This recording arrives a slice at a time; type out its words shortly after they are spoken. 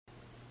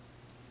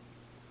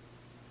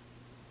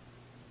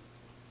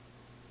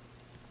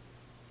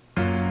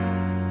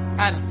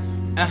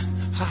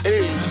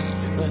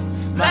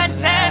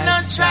Montana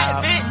on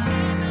track, bitch.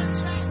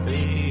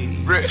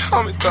 Rick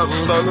Homie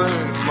thugger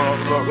in the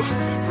motherfucker.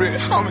 Rick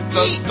Homie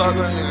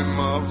thugger in the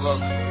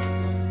motherfucker.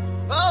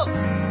 Oh.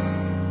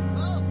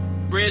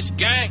 Rich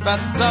gang.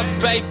 Fucked up,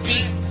 baby.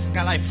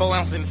 Got like 4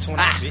 ounces in the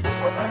 20, bitch.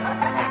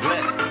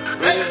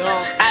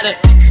 I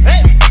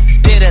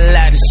did a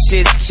lot of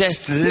shit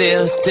just to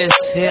live this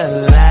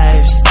here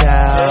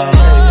lifestyle.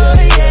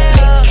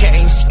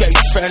 Came straight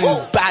from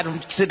the bottom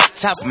to the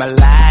top of my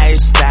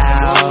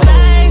lifestyle.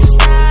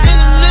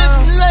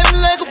 Living life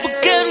like a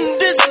beginning,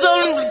 this is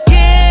only the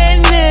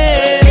beginning.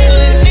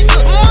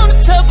 I'm on the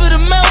top of the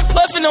mountain,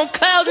 puffing on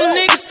clouds, and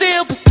niggas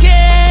still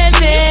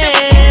beginning.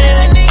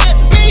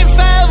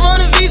 $1,500,000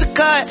 on a Visa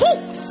card.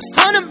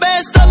 100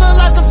 bands, still look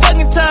like some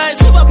fucking ties.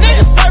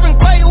 Niggas serving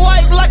great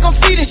white like I'm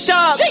feeding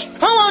sharks.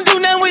 I won't do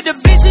nothing with the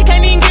bitch, she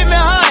can't even get me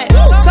hard.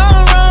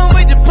 Something wrong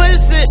with the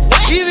pussy.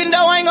 Even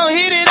though I ain't gon'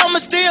 hit it, I'ma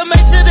still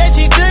make sure that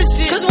she good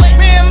shit. Cause me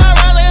and my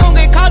Raleigh don't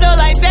get caught up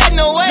like that,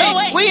 no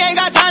way. We ain't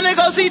got time to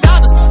go see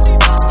doctors.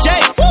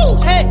 Jay,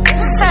 hey,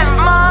 send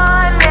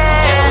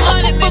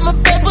money. Put my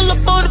paper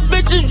up on the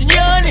bitches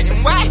yawning.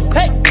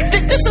 Hey,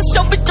 this a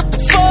show, bitch, I'm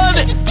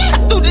performing. I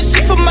do this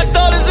shit for my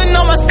daughters and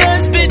all my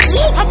sons, bitch.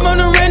 I'm on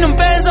the random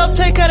bands up,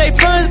 take her they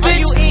funds,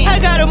 bitch.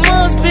 I got a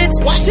mom's bitch,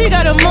 she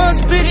got a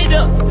mom's bitch.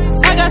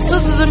 I got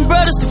sisters and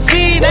brothers to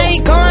feed. I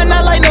ain't going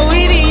out like no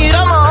idiot,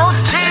 I'm a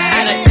OG.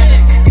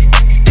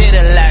 Did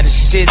a lot of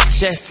shit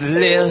just to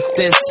live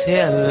this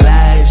here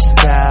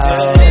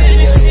lifestyle.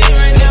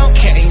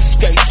 Came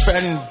straight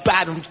from the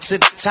bottom to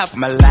the top of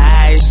my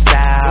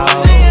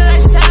lifestyle.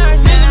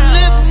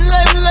 Living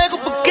life like a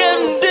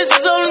beginning, this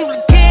is only the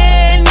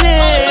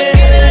beginning.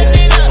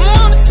 I'm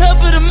on the top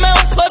of the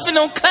mountain, puffing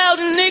on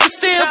clouds, and niggas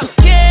still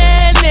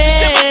beginning.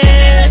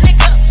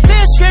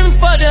 Still screaming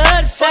for the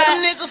other side.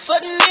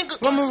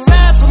 I'ma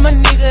ride for my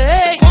nigga,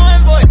 hey.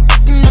 Convoy.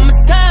 I'ma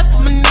die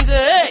for my nigga,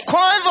 hey.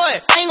 Convoy.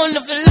 Ain't gon'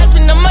 never let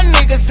you know my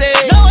nigga say.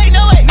 No way.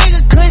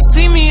 Nigga couldn't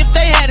see me if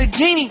they had a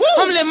genie.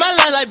 I'm living my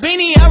life like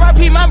Beanie.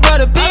 RIP my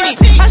brother Beanie.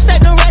 I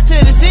stacked them right to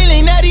the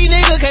ceiling. Now these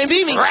niggas can't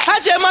beat me. I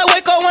just might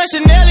wake up one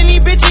Chanel and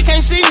these bitches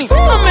can't see me.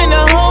 I'm in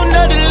a whole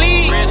nother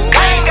league.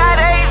 I ain't got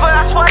AIDS, but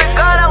I swear to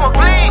God I'ma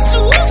bleed.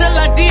 Till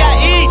I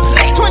DIE.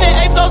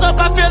 28 flows up,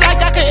 I feel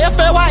like I can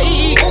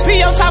FLYE.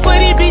 P on top of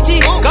these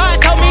BGs. God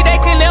told me they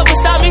can never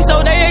stop me,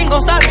 so they ain't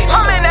gon' stop me.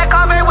 I'm in that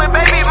car with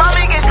baby,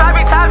 mommy get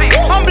sloppy toppy.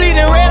 I'm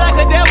bleeding red like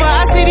a devil,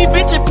 I see these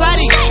bitches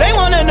plotty. They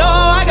wanna know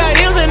I got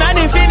M's and I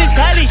didn't finish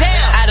college.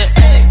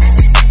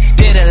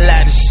 Did a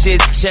lot of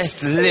shit just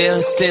to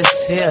live this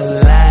here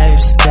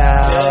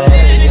lifestyle.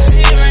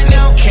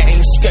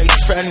 Came straight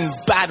from the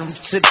bottom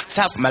to the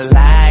top of my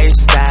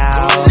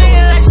lifestyle.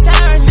 Living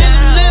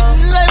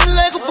life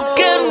like a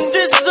beginning,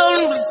 this is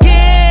only the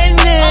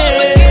beginning.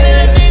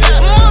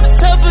 I'm on the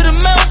top of the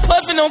mountain,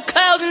 puffing on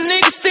clouds, and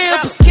niggas still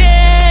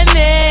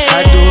beginning.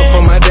 I do it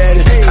for my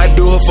daddy, I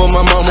do it for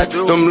my mama.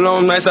 Them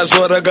long nights, I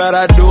swear to God,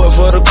 I do it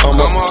for the come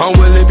up. I'm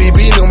Willie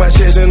BB, know my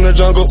chest in the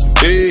jungle.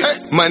 Hey.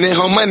 Money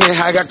on money,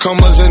 I got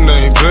commas and they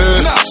ain't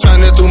good.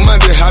 Sunday through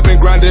Monday, I been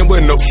grinding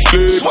with no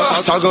sleep.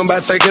 Talking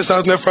about taking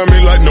something from me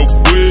like no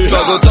way.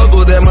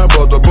 Double, that my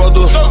brother.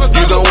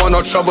 You don't want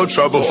no trouble.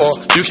 Or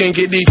you can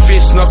get these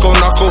fish knuckle.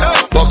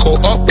 Buckle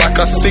up like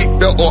a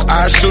seatbelt or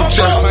I shoot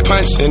ya.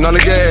 Punching on the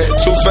gas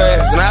too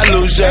fast and I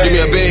lose ya. Give me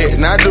a bed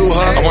and I do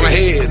her. I want a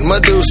head,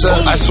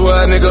 Medusa. I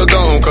swear a nigga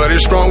gone, cause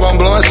it's strong, I'm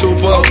blowing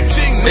super.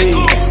 Hey,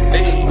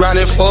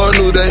 grinding for a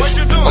new day.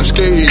 I'm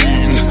scared,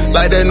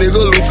 like that nigga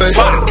Lupe.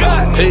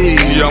 Hey,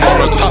 I'm on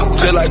the top,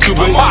 just like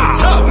Tupac. Hey,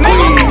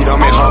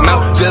 I'm in her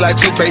mouth, just like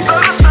toothpaste.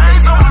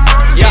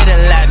 Did a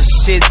lot of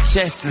shit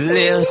just to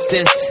live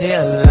this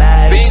here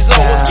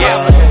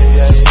lifestyle.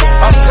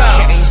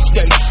 Came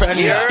straight from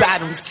the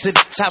bottom to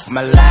the top of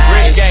my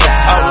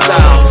lifestyle.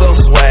 So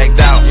swagged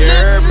out.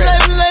 Living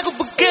life like a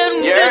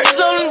beginning, this is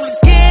only the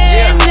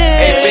beginning.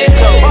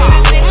 I'm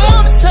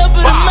on the top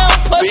of the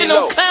mountain, puffing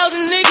on clouds,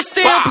 and niggas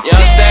still beginning. You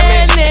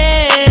understand me?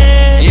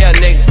 Yeah,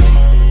 nigga.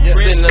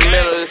 Just in the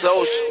middle of this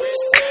ocean.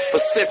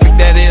 Pacific,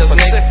 that is.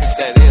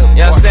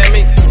 You understand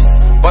me?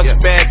 Bunch of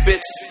bad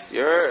bitches.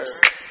 You heard.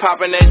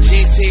 Popping that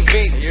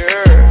GTV. You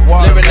heard.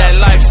 Living that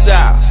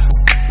lifestyle.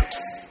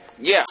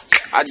 Yeah,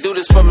 I do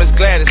this for Miss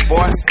Gladys,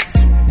 boy.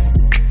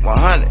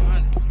 100.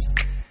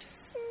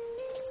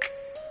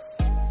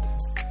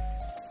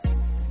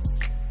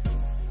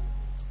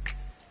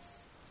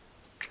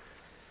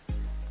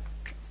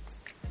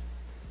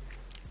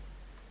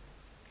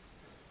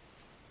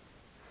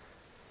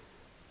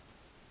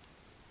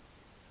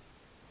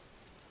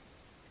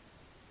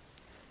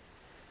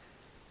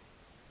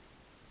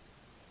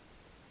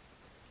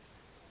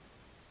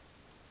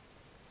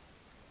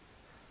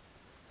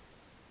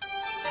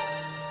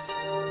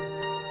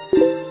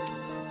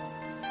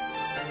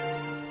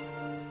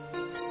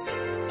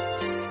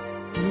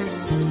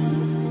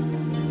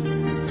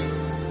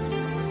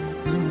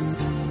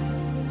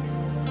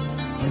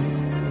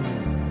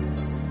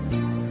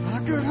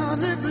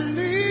 hardly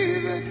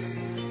believe it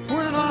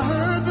when I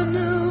heard the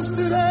news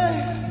today.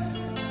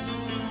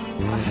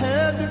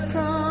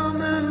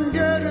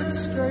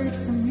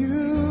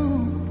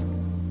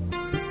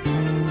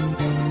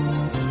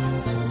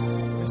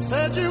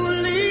 said you were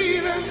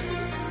leaving.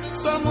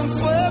 Someone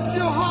swept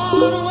your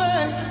heart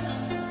away.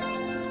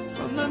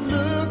 From the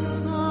look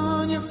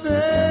on your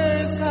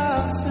face,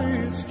 I see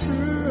it's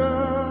true.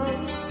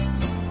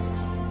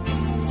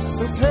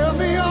 So tell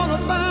me all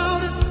about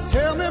it.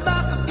 Tell me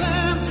about the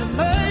plans you're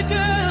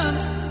making.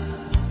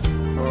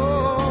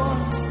 Oh,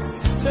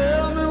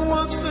 tell me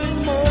one thing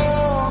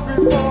more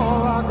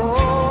before I go.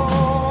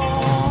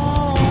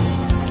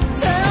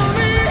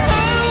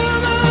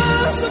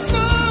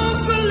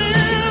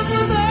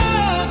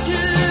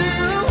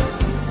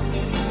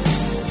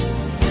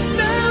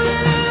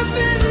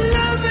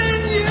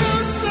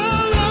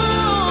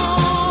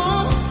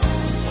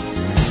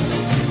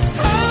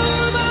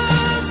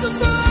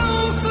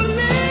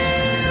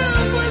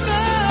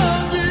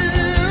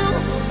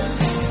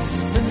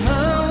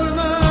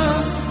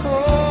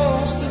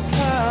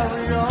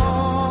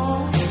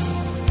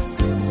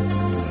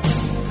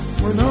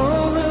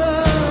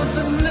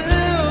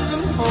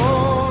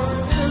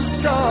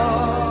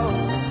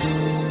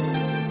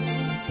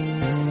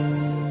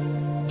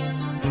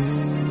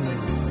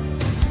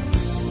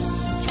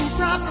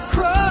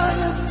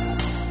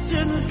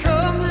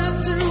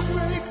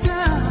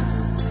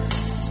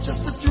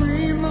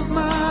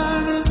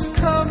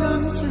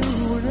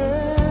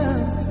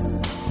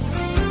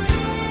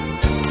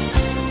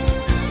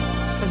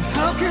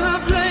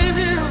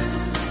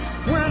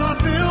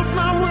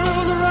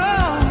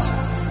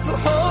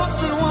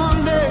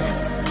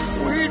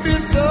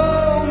 So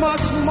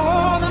much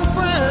more than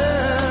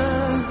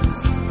friends.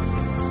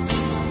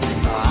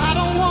 I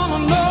don't wanna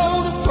know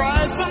the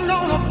price I'm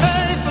gonna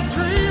pay for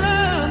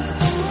dreaming.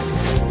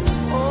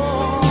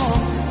 Oh,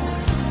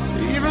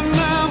 even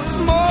now it's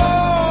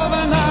more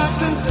than I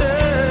can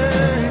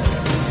take.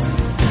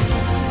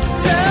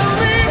 Tell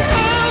me,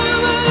 how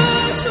am I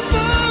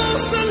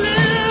supposed to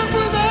live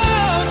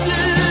without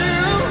you?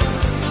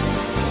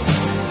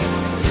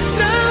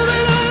 Now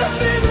that I've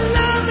been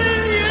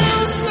loving you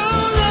so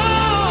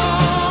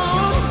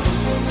long,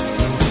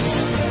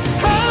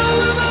 how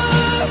am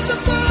I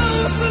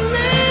supposed to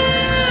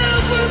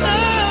live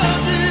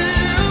without you?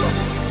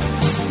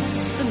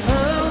 And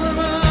how am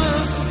I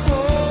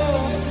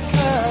supposed to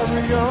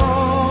carry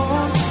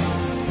on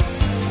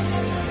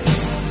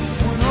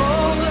when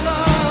all that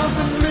I've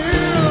been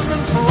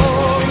living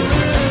for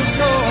is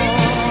gone?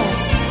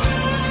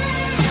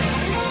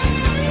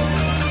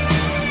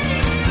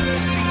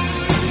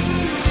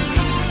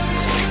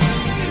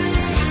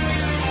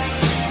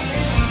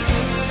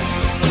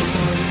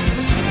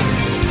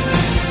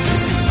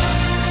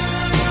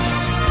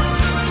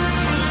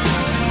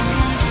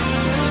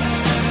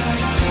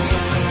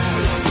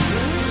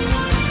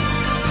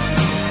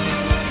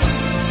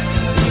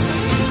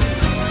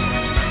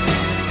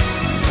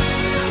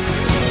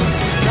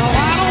 Now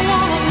I don't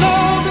wanna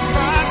know the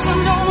price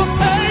I'm gonna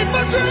pay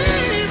for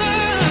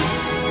dreaming.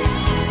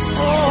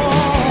 Oh,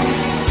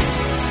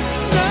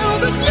 now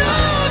that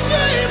your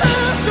dream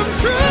has come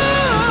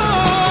true,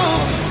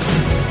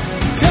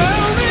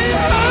 tell me,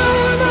 how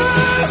am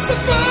I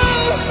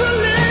supposed to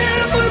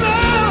live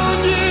without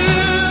you?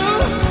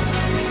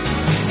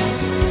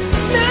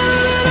 Now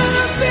that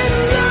I've been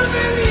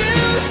loving you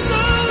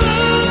so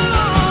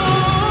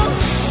long,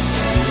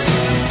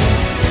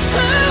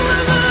 how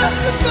am I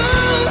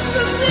supposed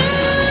to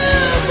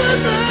live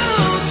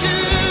without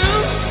you?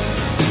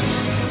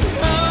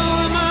 How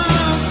am I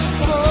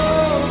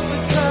supposed to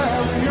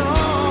carry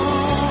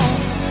on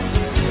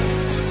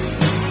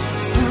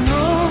when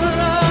all that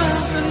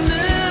I've been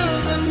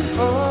living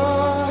for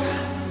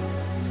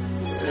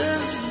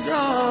is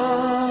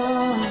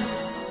gone?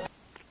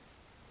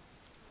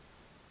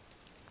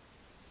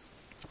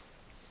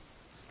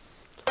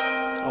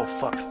 Oh,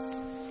 fuck.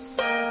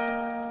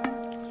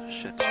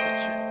 Shit, shit,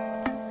 shit.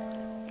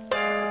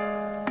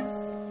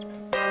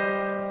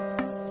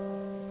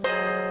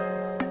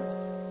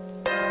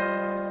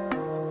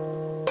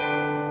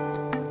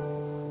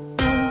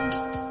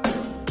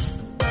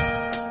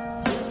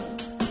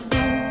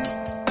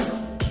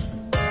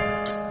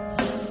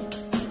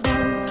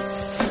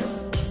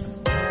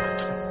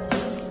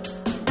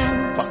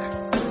 Fuck.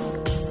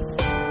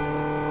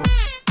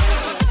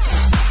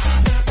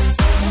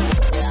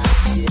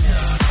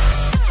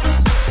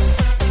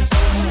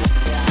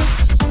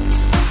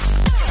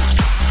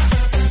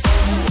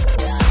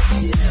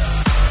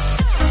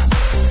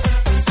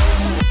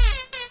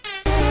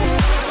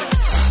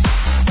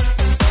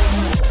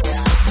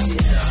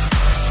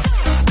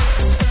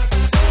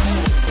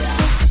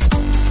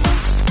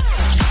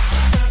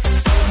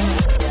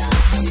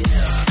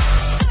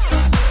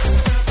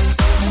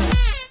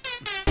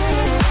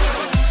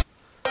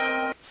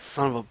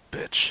 Son of a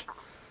bitch.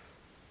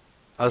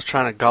 I was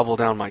trying to gobble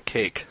down my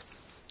cake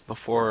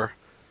before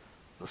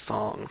the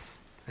song,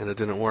 and it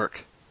didn't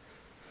work.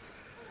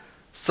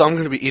 So I'm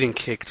going to be eating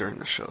cake during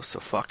the show, so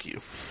fuck you.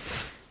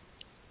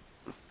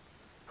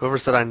 Whoever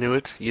said I knew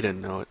it, you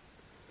didn't know it.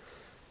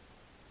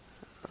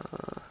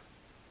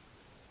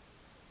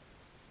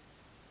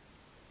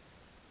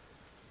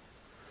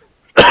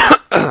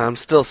 I'm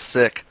still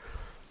sick.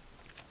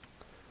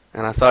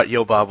 And I thought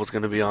Yo Bob was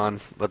going to be on,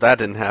 but that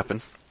didn't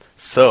happen.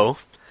 So,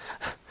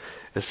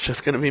 it's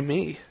just going to be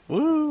me.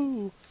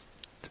 Woo!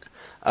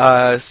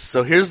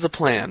 So here's the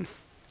plan.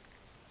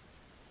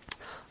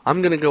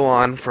 I'm going to go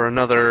on for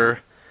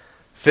another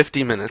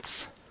 50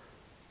 minutes.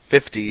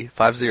 50.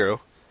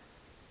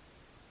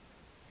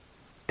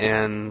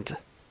 And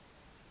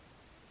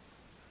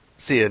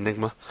see you,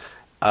 Enigma.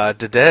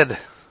 The Dead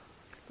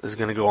is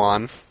going to go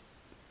on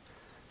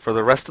for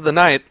the rest of the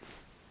night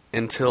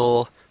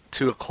until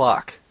 2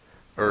 o'clock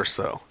or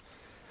so.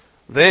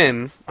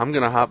 Then I'm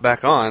going to hop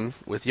back on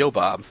with Yo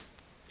Bob.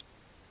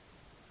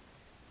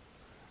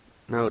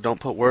 No, don't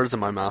put words in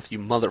my mouth, you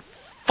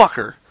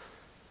motherfucker.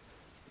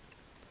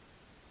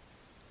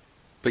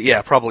 But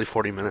yeah, probably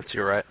 40 minutes,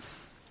 you're right.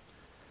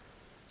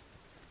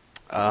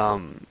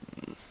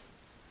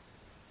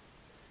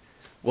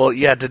 Well,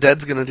 yeah, the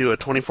Dead's going to do a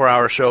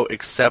 24-hour show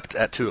except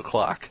at 2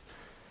 o'clock.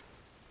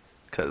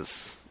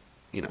 Because,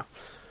 you know,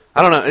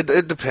 I don't know,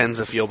 it depends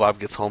if Yo Bob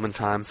gets home in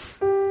time.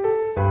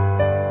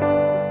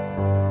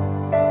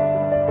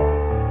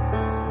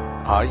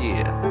 Oh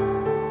yeah.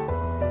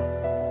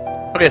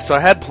 Okay, so I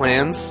had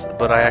plans,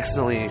 but I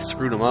accidentally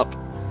screwed them up.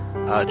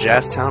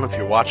 Jazztown, if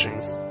you're watching,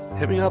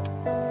 hit me up.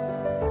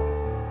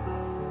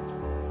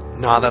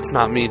 Nah, that's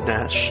not me,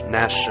 Nash,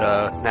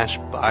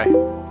 bye.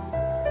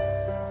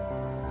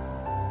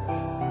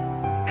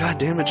 God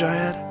damn it,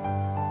 Jayad.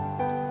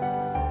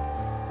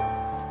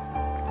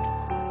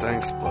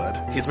 Thanks,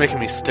 bud. He's making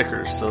me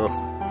stickers, so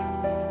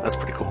that's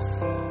pretty cool.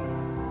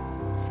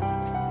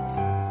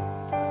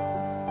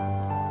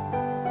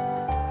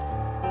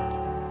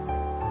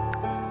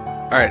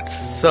 Alright,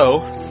 so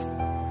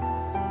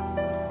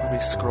let me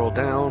scroll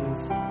down.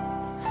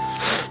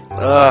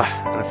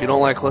 And if you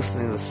don't like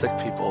listening to sick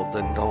people,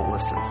 then don't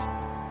listen.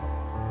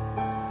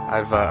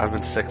 I've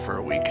been sick for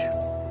a week.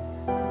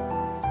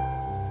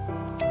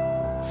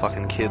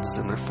 Fucking kids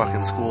in their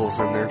fucking schools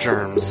and their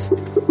germs.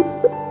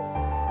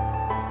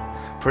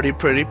 Pretty,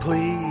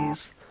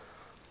 please.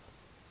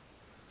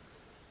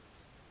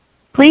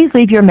 Please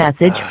leave your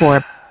message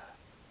for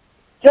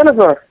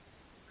Jennifer.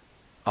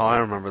 Oh, I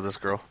remember this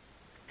girl.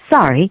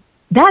 Sorry,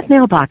 that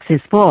mailbox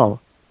is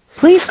full.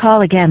 Please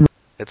call again.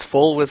 It's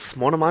full with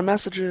one of my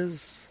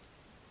messages.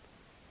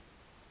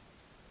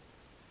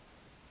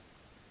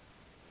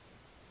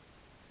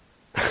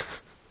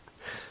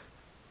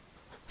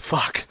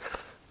 Fuck.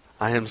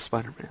 I am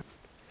Spider-Man.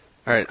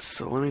 Alright,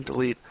 so let me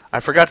delete. I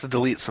forgot to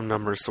delete some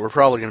numbers, so we're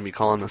probably going to be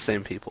calling the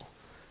same people.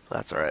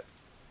 That's alright.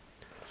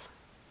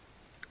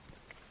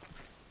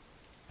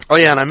 Oh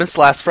yeah, and I missed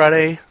last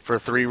Friday for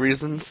 3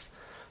 reasons.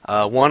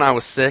 1, I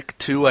was sick.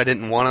 2, I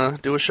didn't want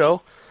to do a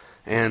show.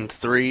 And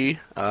 3,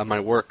 my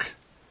work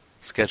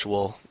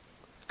schedule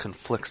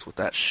conflicts with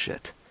that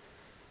shit.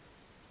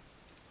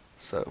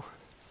 So,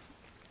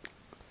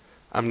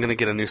 I'm going to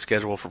get a new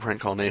schedule for Prank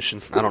Call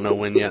Nation. I don't know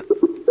when yet.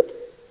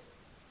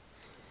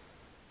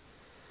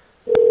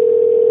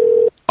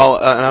 Oh,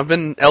 and I've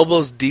been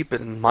elbows deep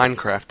in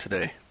Minecraft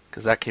today,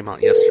 because that came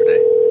out yesterday.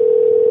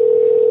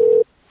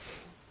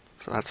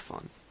 So that's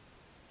fun.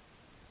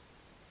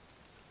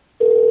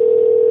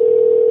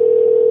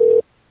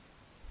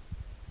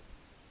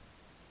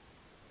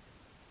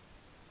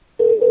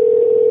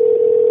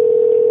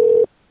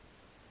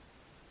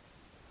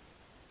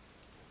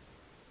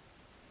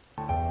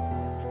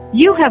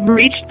 You have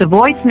reached the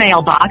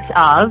voicemail box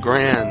of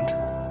Grand.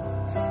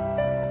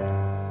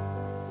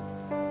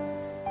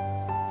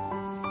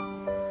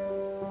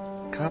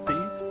 Copy.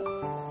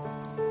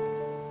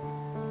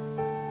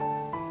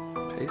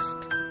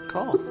 Paste.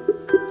 Call.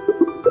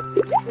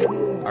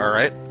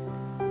 Alright.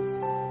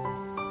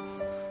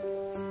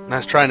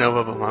 Nice try,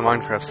 Nova, but my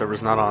Minecraft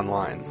server's not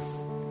online.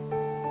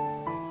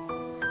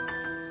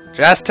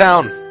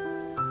 Jazztown!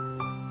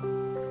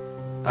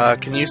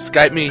 Can you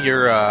Skype me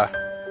your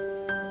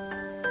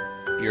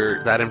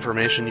that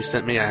information you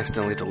sent me? I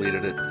accidentally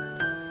deleted it.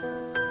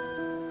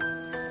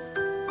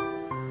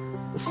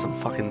 This is some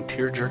fucking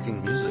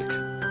tear-jerking music.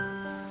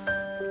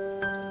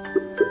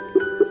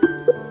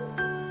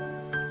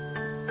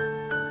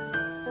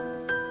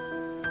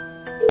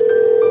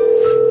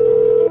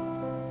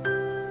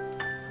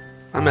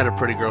 I met a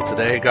pretty girl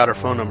today, got her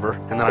phone number,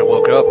 and then I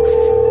woke up.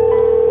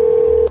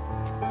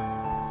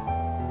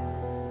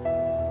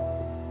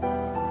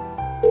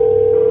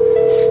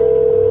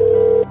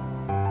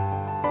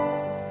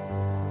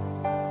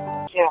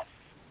 Yeah.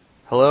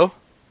 Hello?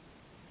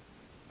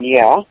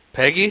 Yeah.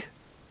 Peggy?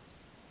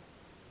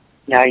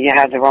 No, you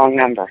have the wrong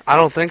number. I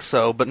don't think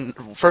so, but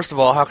first of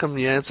all, how come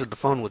you answered the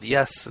phone with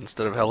yes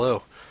instead of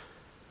hello?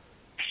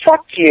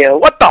 Fuck you.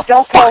 What the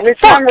Don't fuck? call this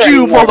Fuck number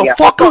you, anymore,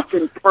 motherfucker! You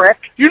fucking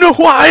prick. You know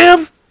who I am?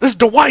 This is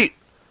Dwight.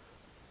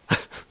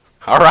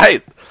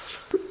 Alright.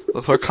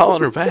 Look, we're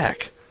calling her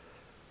back.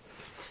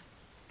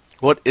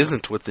 What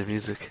isn't with the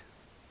music?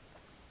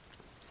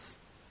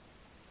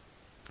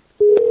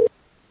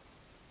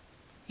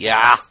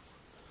 Yeah.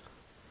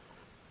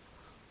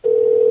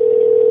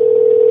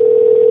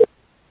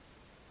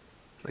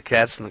 The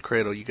cat's in the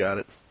cradle, you got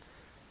it.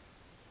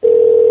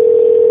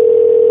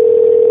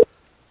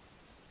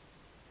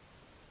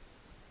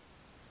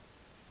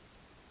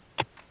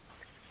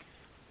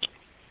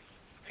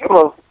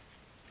 Hello.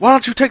 Why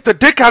don't you take the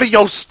dick out of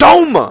your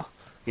stoma?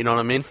 You know what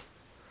I mean?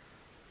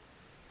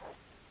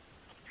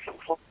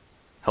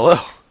 Hello?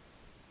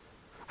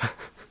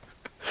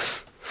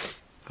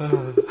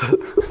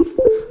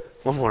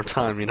 One more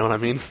time, you know what I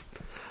mean?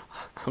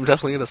 I'm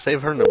definitely gonna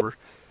save her number.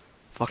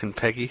 Fucking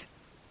Peggy.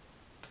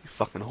 You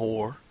fucking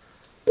whore.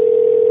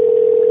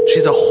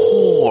 She's a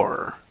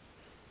whore.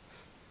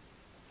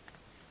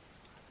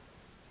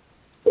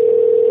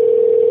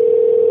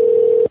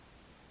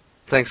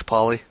 Thanks,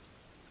 Polly.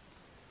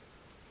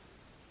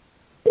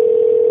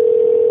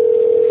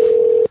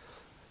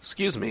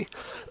 Excuse me.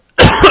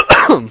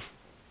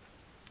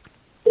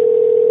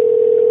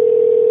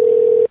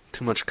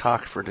 Too much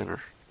cock for dinner.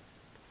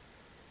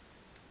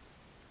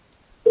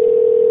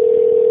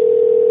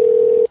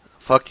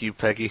 Fuck you,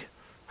 Peggy.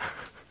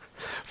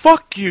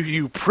 Fuck you,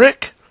 you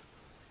prick!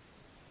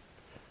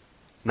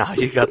 Nah,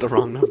 you got the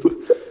wrong number.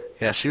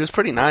 Yeah, she was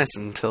pretty nice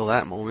until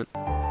that moment.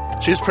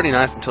 She was pretty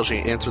nice until she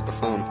answered the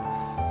phone.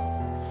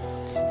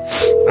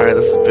 Alright,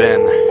 this is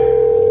Ben.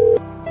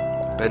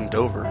 Ben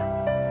Dover.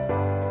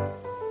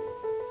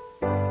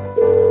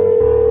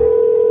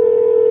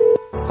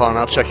 Hold on,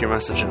 I'll check your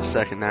message in a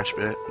second, Nash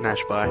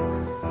Bye.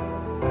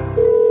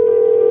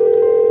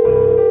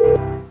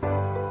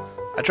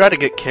 I tried to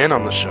get Ken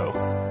on the show,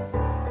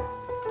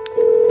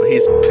 but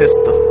he's pissed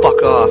the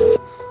fuck off.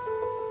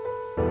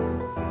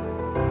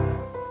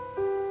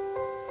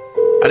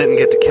 I didn't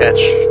get to catch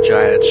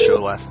Jayad's show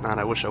last night.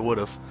 I wish I would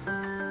have.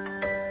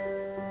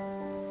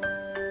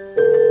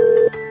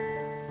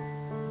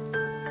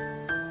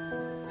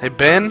 Hey,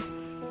 Ben?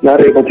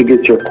 Not able to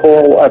get your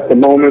call at the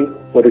moment,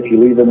 but if you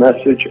leave a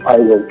message, I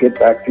will get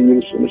back to you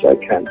as soon as I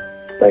can.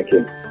 Thank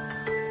you.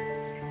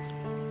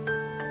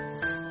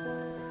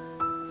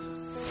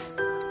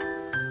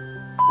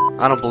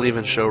 I don't believe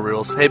in show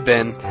reels. Hey,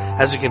 Ben,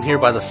 as you can hear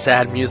by the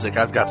sad music,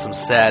 I've got some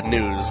sad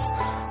news.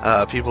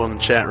 People in the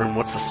chat room,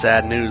 what's the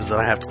sad news that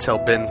I have to tell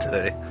Ben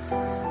today?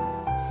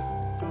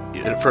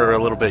 For a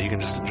little bit, you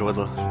can just enjoy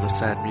the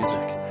sad music.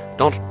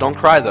 Don't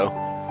cry, though.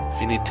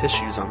 If you need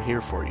tissues, I'm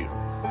here for you.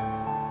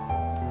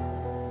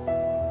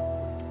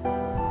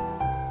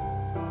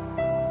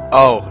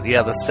 Oh,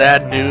 yeah, the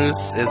sad news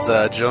is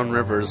Joan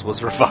Rivers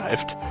was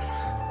revived.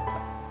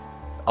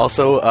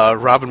 Also,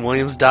 Robin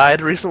Williams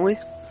died recently.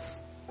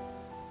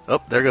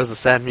 Oh, there goes the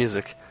sad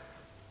music.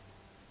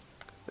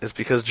 It's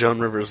because Joan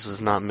Rivers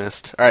is not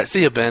missed. Alright,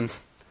 see ya, Ben.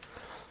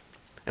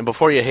 And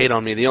before you hate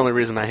on me, the only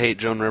reason I hate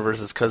Joan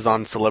Rivers is because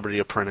on Celebrity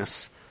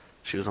Apprentice,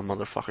 she was a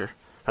motherfucker.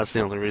 That's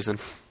the only reason.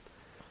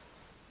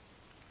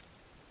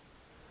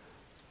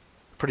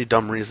 Pretty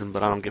dumb reason,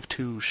 but I don't give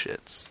two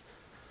shits.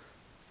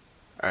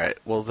 Alright,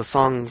 well, the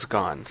song's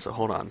gone, so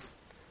hold on.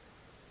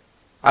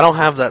 I don't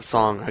have that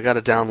song. I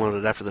gotta download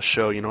it after the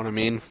show, you know what I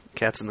mean?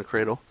 Cats in the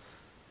Cradle.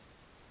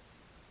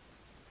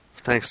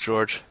 Thanks,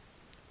 George.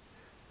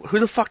 Who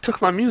the fuck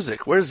took my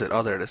music? Where is it?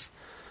 Oh, there it is.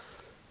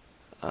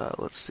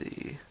 Let's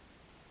see.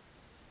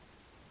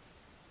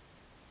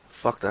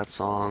 Fuck that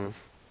song.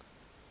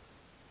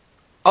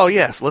 Oh,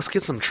 yes, let's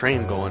get some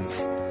Train going.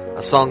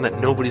 A song that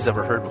nobody's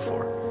ever heard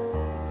before.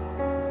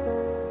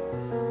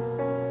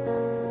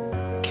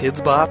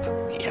 Kids Bop?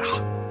 Yeah,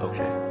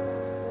 okay.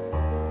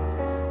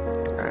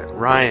 Alright,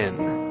 Ryan.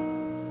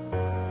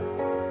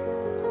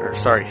 Or,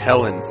 sorry,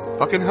 Helen.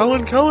 Fucking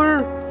Helen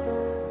Keller!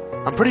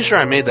 I'm pretty sure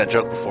I made that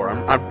joke before.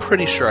 I'm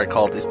pretty sure I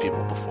called these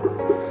people before.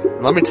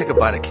 Let me take a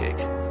bite of cake.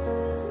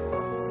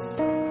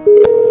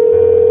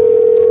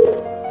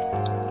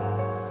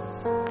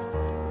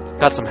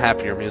 Got some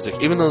happier music.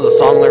 Even though the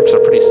song lyrics are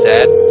pretty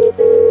sad,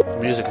 the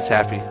music is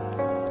happy.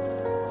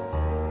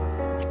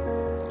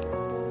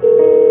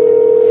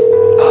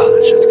 Oh,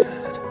 that shit's good.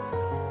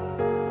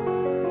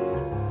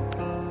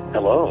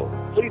 Hello.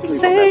 Please leave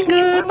Saying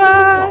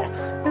goodbye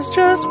is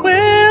just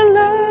where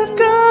love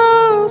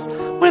goes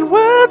when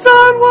words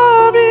aren't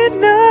warm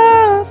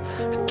enough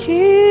to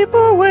keep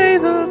away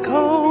the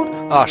cold.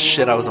 Oh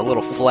shit, I was a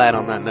little flat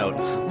on that note.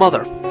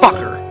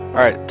 Motherfucker!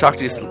 Alright, talk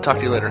to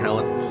you later,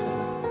 Helen.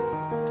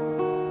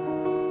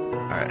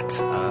 Alright,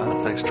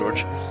 thanks,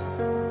 George.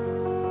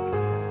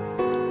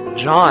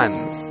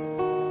 John.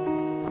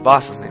 My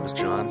boss's name is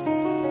John.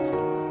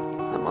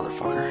 That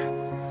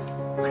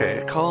motherfucker.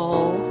 Okay,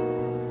 call.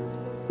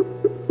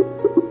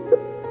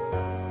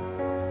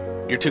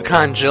 You're too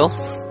kind, Jill.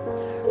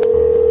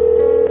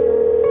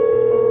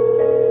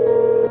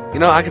 You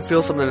know, I can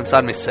feel something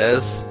inside me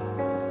says,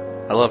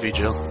 I love you,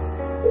 Jill.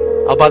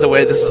 Oh, by the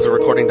way, this is a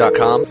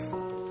recording.com.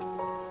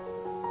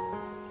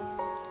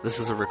 This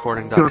is a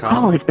recording.com. Your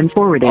call has been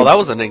forwarded. Oh, that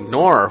was an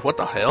ignore. What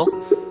the hell?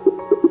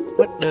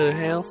 What the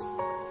hell?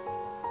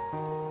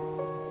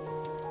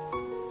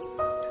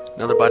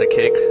 Another bite of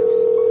cake.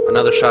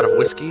 Another shot of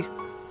whiskey.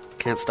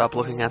 Can't stop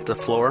looking at the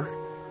floor.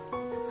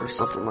 Or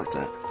something like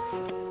that.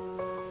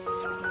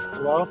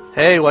 Hello?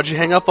 Hey, why'd you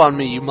hang up on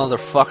me, you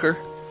motherfucker?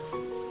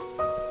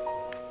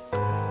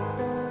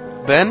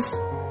 Ben?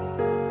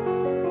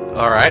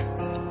 Alright.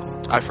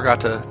 I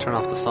forgot to turn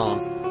off the song.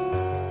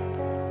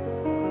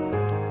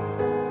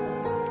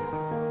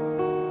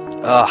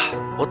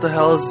 What the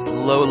hell is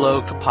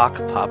Lolo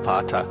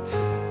Kapakapapata?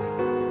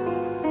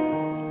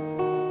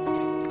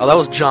 Oh, that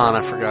was John,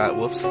 I forgot.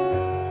 Whoops.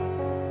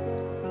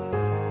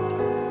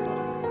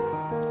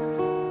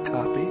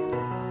 Copy.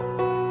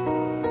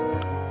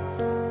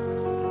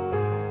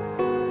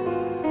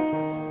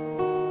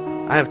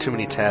 I have too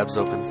many tabs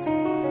open.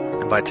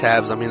 And by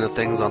tabs, I mean the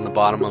things on the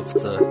bottom of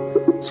the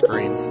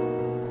screen.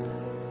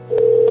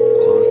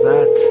 Close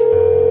that.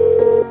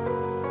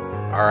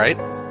 Alright.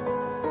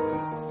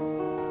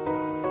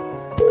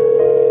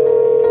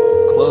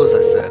 Close,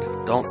 I said.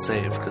 Don't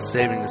save, because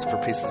saving is for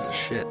pieces of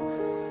shit.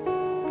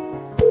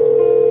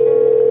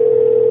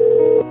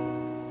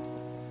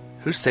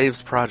 Who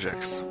saves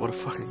projects? What a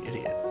fucking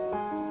idiot.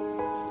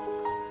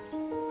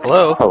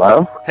 Hello?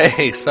 Hello?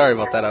 Hey, sorry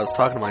about that. I was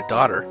talking to my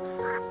daughter.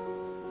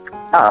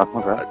 Oh,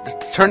 okay.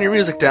 Turn your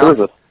music down. Who is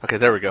it? Okay,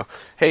 there we go.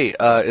 Hey,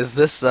 is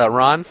this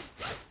Ron?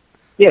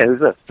 Yeah,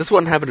 who's this? This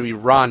wouldn't happen to be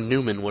Ron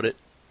Newman, would it?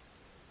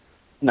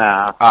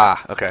 Nah.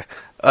 Ah, okay.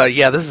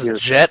 Yeah, this is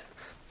Jet.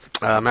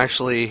 I'm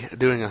actually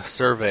doing a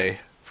survey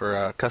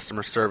for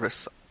customer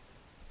service.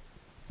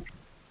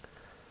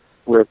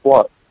 With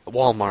what?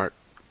 Walmart.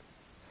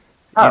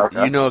 Oh,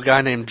 okay. You know a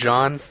guy named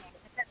John?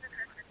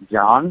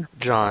 John?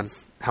 John.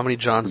 How many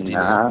Johns do you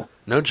Nah. know?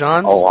 No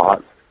Johns? A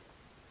lot.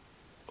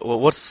 Well,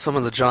 what's some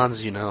of the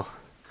Johns you know?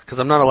 Because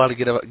I'm not allowed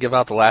to give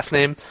out the last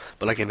name,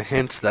 but I can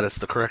hint that it's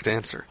the correct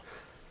answer.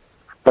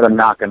 But I'm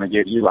not going to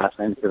give you last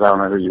names because I don't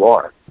know who you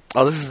are.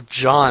 Oh, this is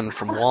John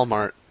from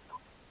Walmart.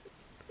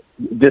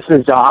 This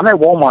is John. I'm at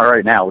Walmart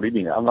right now. What do you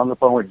mean? I'm on the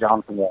phone with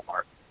John from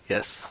Walmart.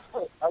 Yes.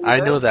 I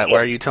know that.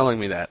 Why are you telling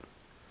me that?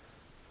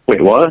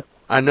 Wait, what?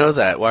 I know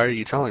that. Why are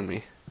you telling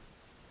me?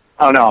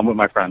 Oh, no, I'm with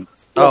my friend.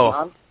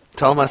 Oh,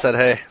 tell him I said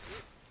hey.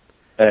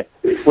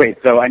 Wait,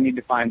 so I need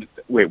to find...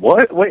 Wait,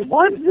 what? Wait,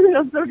 what?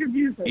 I'm so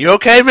confused. You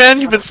okay,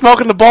 man? You've been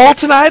smoking the ball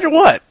tonight, or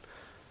what?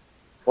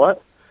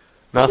 What?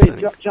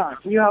 Nothing. Wait, John,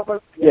 can you help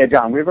us? Yeah,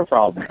 John, we have a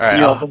problem. All right, Can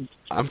you help us?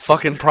 I'm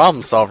fucking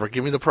problem solver.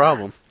 Give me the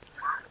problem.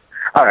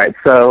 All right,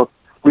 so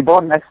we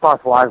bought an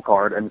Xbox Live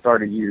card and it's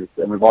already used,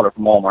 and we bought it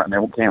from Walmart, and they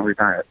can't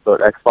return it. So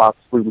Xbox,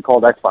 we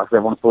called Xbox. They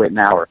want us to wait an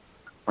hour.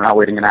 We're not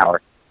waiting an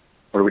hour.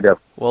 What do we do?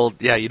 Well,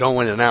 yeah, you don't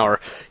wait an hour.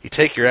 You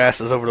take your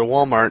asses over to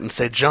Walmart and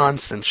say John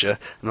sent you, and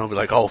they'll be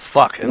like, "Oh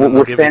fuck!" And then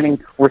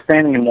We're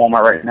standing in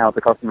Walmart right now at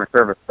the customer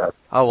service desk.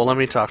 Oh well, let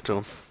me talk to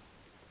him.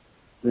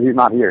 He's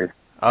not here.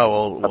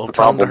 Oh well,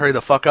 tell him to hurry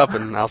the fuck up,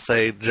 and I'll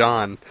say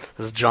John.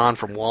 This is John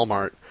from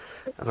Walmart,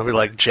 and they'll be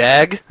like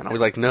Jag, and I'll be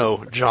like,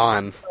 "No,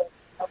 John."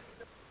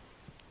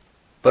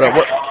 But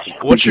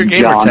what's your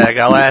gamer John. tag?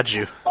 I'll add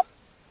you.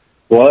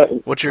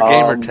 What? What's your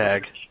gamer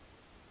tag?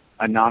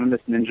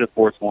 Anonymous Ninja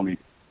 420.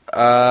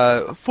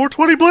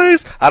 420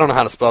 Blaze? I don't know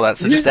how to spell that,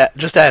 so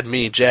just add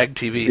me, Jag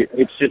TV.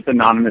 It's just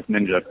Anonymous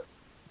Ninja.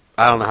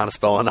 I don't know how to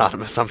spell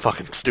anonymous. I'm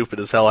fucking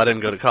stupid as hell. I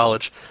didn't go to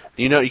college.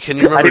 Can you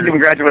remember? I didn't even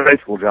graduate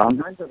high school,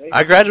 John.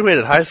 I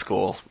graduated high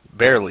school,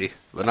 barely,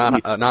 but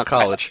not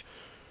college.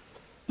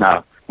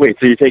 No. Wait,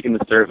 so you're taking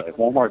the survey.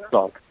 Walmart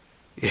sucks.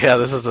 Yeah,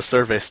 this is the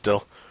survey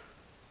still.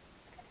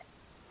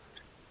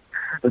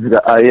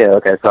 Yeah,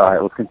 okay, so all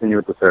right, let's continue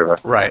with the survey.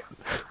 Right.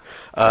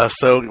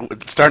 So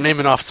start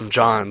naming off some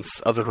Johns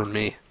other than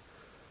me.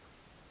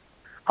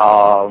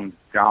 John.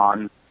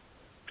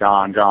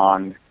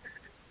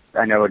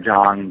 I know a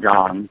John.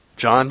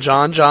 John.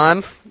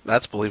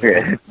 That's believable.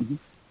 Yeah.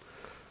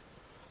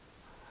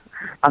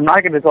 I'm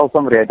not going to tell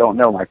somebody I don't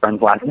know my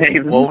friend's last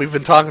name. Well, we've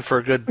been talking for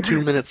a good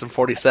 2 minutes and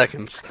 40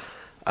 seconds.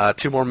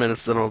 2 more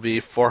minutes, then it'll be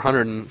 4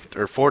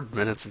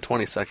 minutes and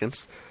 20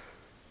 seconds.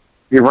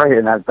 You're right,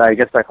 and I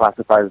guess that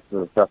classifies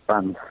as best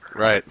friends.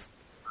 Right.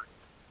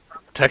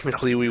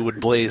 Technically, we would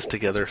blaze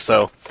together,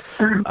 so...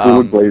 we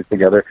would blaze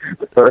together.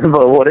 But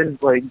what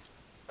is, like...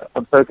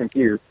 I'm so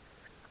confused.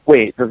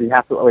 Wait, does he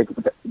have to, like...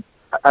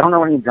 I don't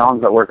know any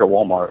Johns that work at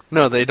Walmart.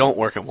 No, they don't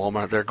work at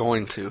Walmart. They're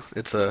going to.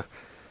 It's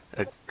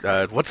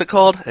what's it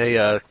called?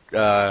 Fuck,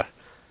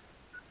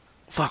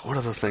 what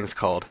are those things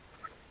called?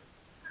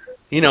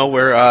 You know,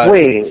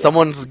 where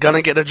someone's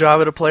gonna get a job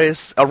at a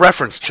place. A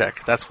reference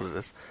check, that's what it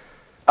is.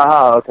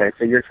 Oh, okay,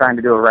 so you're trying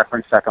to do a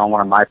reference check on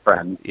one of my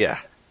friends. Yeah.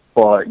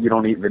 But you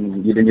didn't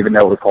even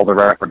know it was called a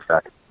reference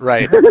check.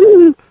 Right. I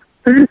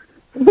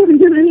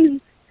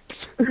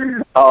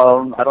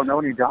don't know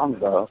any Johns,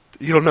 though.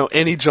 You don't know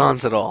any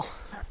Johns at all?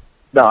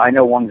 No, I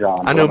know one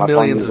John. I know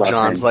millions of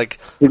Johns. Like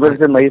he lives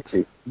in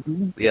Lacey.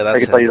 Yeah, that's I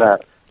can tell you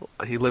that.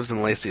 He lives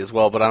in Lacey as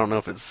well, but I don't know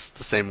if it's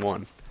the same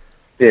one.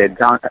 Yeah,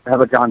 John. How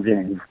about John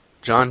James?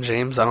 John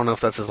James? I don't know if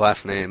that's his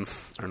last name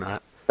or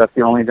not. That's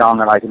the only John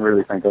that I can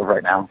really think of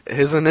right now.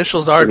 His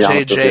initials are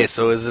JJ,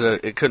 so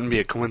it couldn't be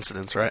a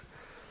coincidence, right?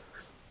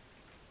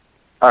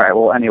 All right,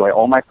 well, anyway,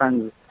 all my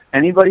friends,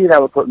 anybody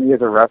that would put me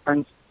as a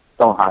reference,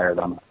 don't hire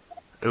them.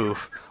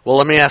 Oof. Well,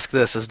 let me ask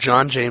this. Is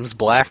John James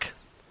black?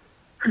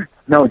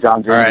 No,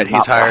 John James All right, is he's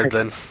not hired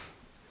black. then.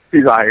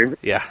 He's hired.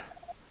 Yeah.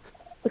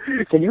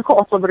 Can you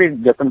call somebody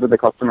and get them to the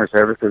customer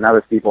service? Because now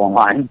there's people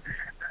online.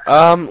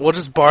 We'll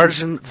just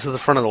barge into the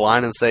front of the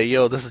line and say,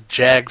 yo, this is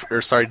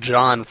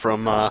John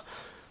from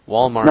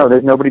Walmart. No,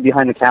 there's nobody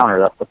behind the counter.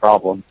 That's the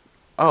problem.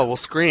 Oh, well,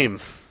 scream.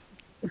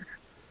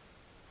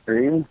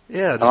 Scream?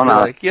 Yeah, just be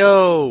like,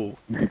 yo.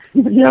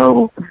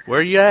 Yo.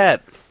 Where you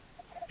at?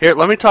 Here,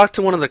 let me talk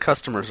to one of the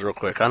customers real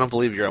quick. I don't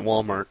believe you're at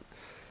Walmart.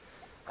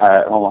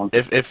 Alright, hold on.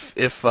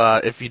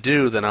 If you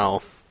do, then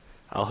I'll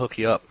hook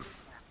you up.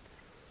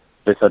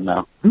 They said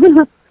no.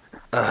 No,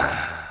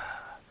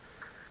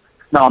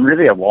 I'm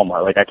really at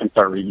Walmart. Like, I can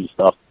start reading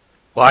stuff.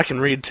 Well, I can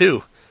read,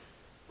 too.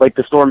 Like,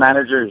 the store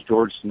manager is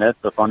George Smith.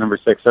 The phone number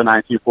is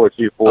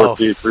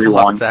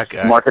 609-242-4231. Fuck that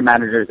guy. Market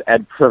manager is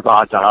Ed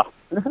Pravada.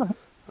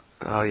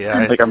 Oh,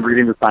 yeah. Like, I'm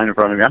reading the sign in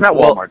front of me. I'm at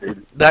Walmart,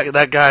 dude.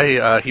 That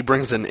guy, he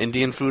brings in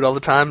Indian food all the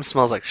time. It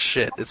smells like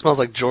shit. It smells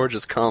like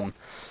George's cum.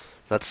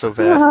 That's so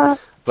bad.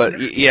 But,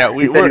 yeah,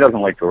 he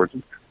doesn't like George.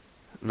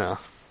 No.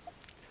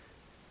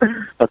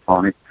 That's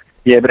funny.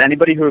 Yeah, but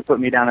anybody who would put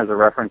me down as a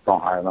reference,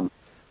 don't hire them.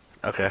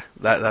 Okay,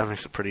 that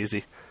makes it pretty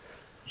easy.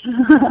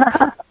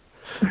 Alright,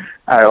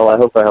 well, I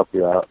hope I helped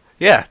you out.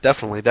 Yeah,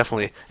 definitely.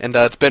 And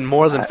it's been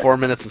more than 4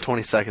 minutes and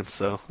 20 seconds,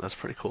 so that's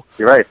pretty cool.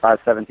 You're right,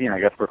 517. I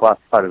guess we're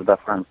classified as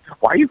best friends.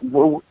 Why are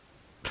you...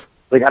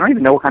 Like, I don't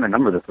even know what kind of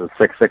number this is.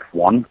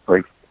 661?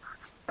 Like,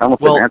 I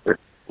almost didn't answer.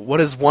 What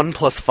is 1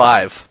 plus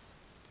 5?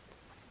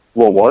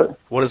 Well, what?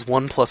 What is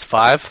 1 plus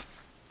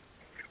 5?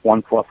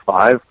 1 plus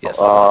 5? Yes.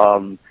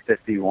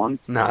 51?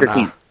 No,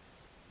 15.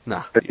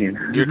 No.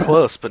 15. You're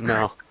close, but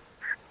no.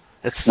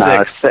 It's 6.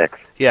 No, it's 6.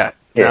 Yeah.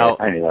 Yeah, Now,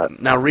 I knew that.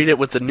 Now read it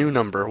with the new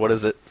number. What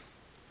is it?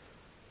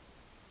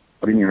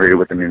 What do you mean read it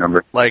with the new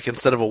number? Like,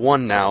 instead of a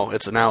 1 now,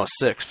 it's now a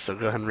 6. So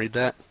go ahead and read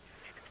that.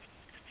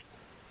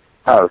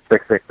 Oh,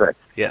 666.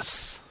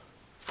 Yes.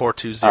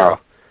 420. Oh.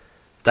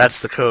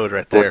 That's the code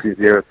right there.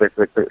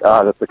 420-666.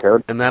 Ah, that's the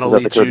code? And that'll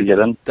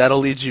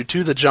lead you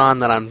to the John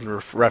that I'm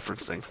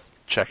referencing.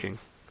 Checking.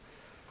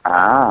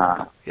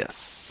 Ah.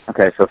 Yes.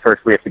 Okay, so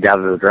first we have to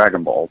gather the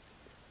Dragon Balls.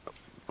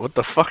 What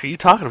the fuck are you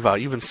talking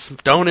about? You've been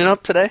stoning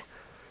up today?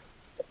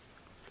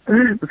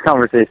 This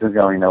conversation's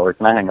going nowhere.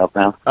 Can I hang up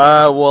now?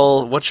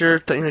 Well, what's your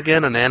thing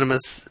again?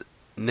 Anonymous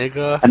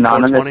Nigga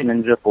Anonymous 420?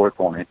 Ninja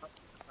 420.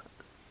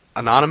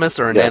 Anonymous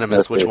or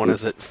Anonymous? Which one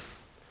is it?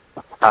 Is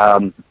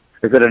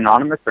it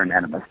Anonymous or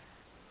Anonymous?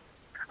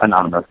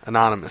 Anonymous.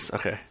 Anonymous,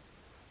 okay.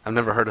 I've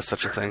never heard of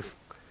such a thing.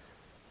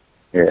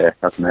 Yeah,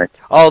 that's Nick.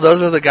 Oh,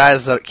 those are the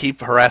guys that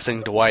keep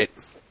harassing Dwight.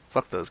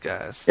 Fuck those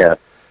guys. Yeah.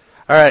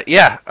 Alright,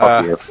 yeah.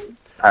 Fuck you.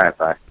 Alright,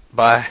 bye.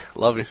 Bye.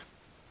 Love you.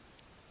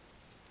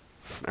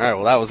 Alright,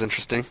 well that was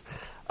interesting.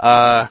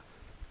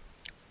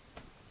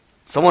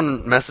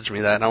 Someone messaged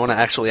me that, and I want to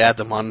actually add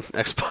them on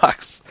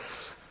Xbox.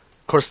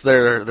 Of course,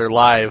 their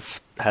live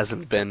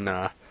hasn't been...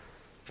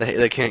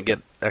 They can't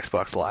get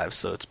Xbox Live,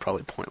 so it's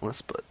probably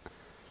pointless, but...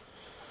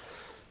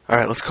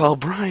 Alright, let's call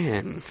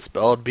Brian.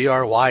 Spelled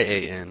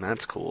B-R-Y-A-N.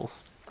 That's cool.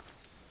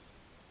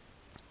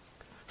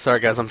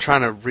 Sorry, guys, I'm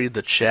trying to read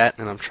the chat,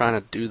 and I'm trying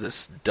to do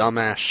this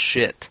dumbass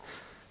shit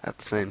at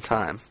the same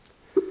time.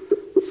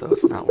 So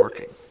it's not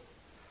working.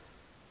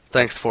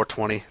 Thanks,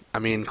 420. I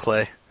mean,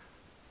 Clay.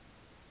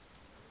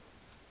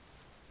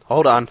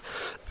 Hold on.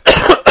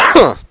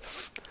 I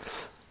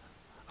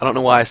don't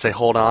know why I say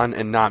hold on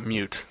and not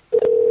mute.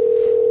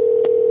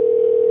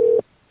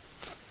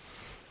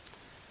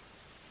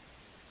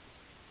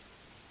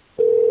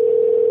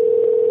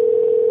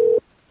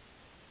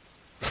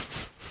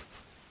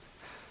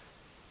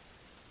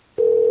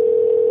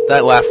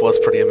 That laugh was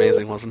pretty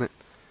amazing, wasn't it?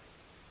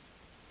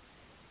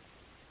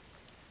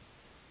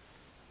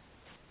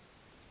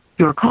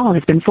 Your call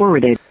has been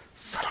forwarded.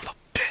 Son of a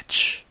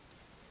bitch.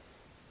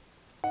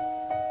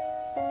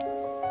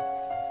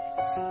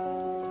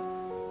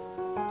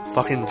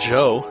 Fucking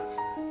Joe.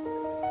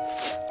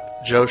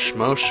 Joe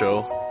Schmo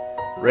Show.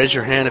 Raise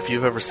your hand if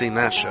you've ever seen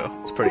that show.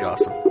 It's pretty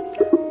awesome.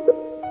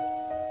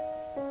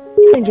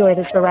 Enjoy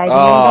this Verizon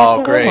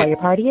Oh, great. while your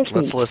party is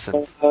Let's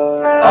listen.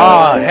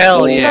 Oh,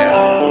 hell yeah.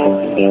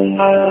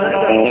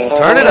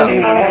 Turn it up.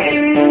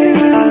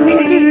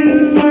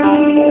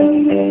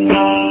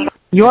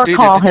 Your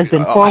call has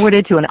been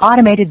forwarded to an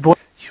automated voice.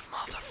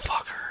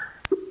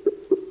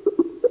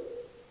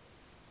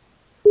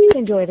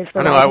 Enjoy this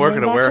I know, I work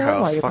at a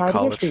warehouse. Fuck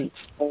college. Did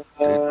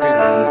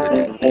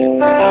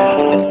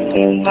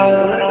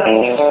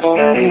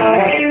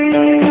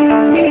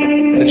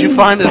you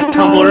find his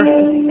Tumblr?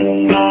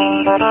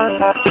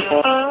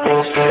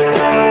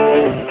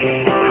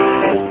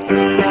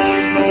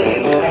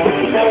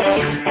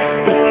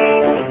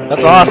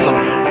 That's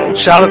awesome.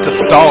 Shout out to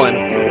Stalin.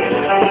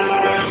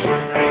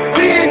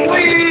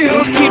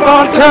 Wheels keep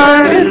on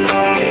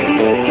turning.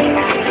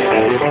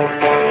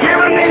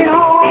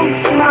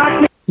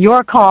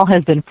 Your call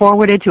has been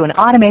forwarded to an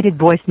automated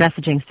voice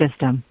messaging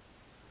system.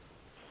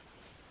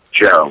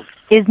 Joe.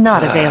 Is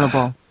not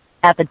available.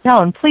 At the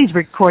tone, please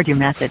record your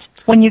message.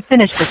 When you've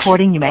finished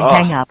recording, you may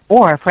hang up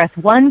or press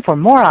 1 for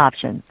more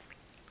options.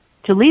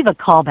 To leave a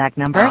callback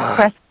number,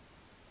 press...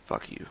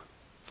 Fuck you.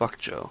 Fuck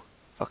Joe.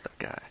 Fuck that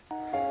guy.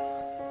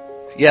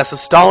 Yeah, so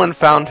Stalin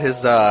found his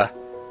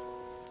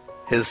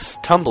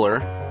Tumblr.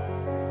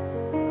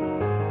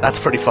 That's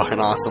pretty fucking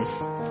awesome.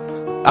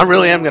 I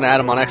really am going to add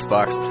him on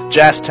Xbox.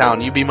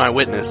 Jazztown, you be my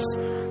witness.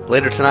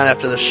 Later tonight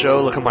after the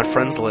show, look at my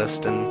friends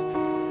list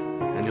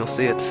and you'll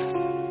see it.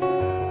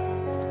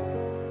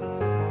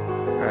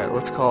 Alright,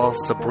 let's call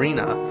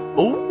Sabrina.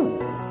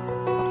 Ooh!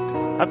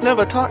 I've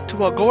never talked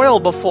to a girl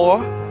before.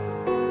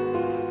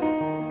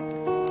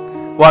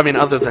 Well, I mean,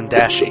 other than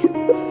Dashi.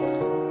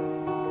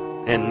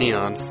 And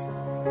Neon.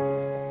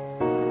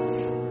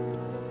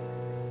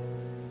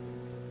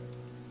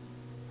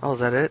 Oh, is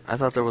that it? I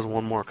thought there was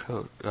one more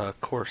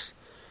course.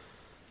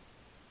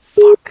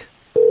 Fuck.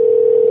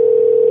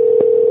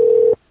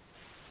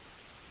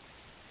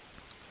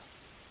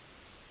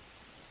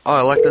 Oh,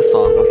 I like this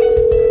song.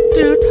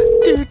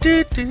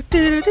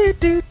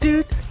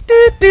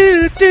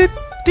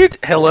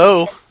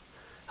 Hello?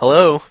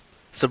 Hello?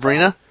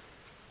 Sabrina?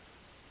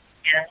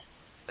 Yes.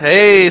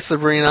 Hey,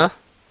 Sabrina.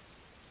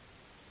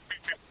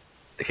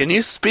 Can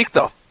you speak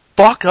the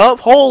fuck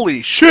up?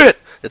 Holy shit!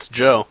 It's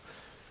Joe.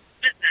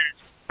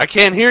 I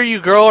can't hear you,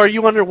 girl. Are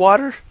you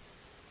underwater?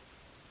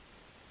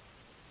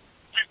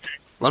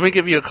 Let me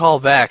give you a call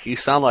back. You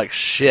sound like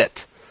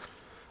shit.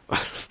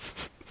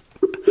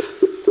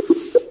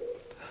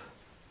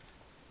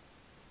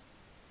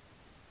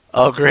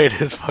 Oh, great.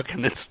 His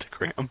fucking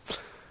Instagram.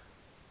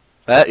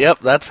 Yep,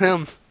 that's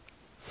him.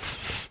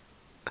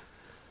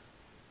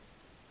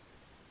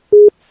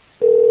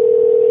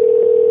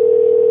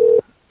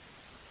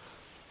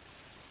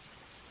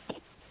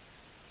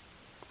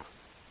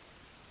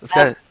 This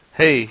guy...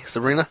 Hey,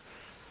 Sabrina.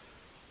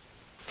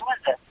 What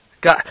is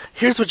it?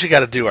 Here's what you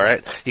gotta do,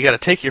 alright? You gotta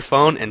take your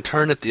phone and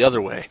turn it the other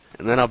way,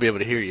 and then I'll be able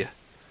to hear you.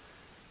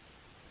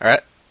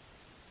 Alright?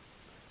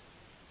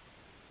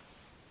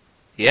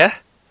 Yeah?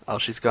 Oh,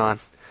 she's gone.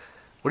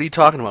 What are you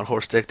talking about,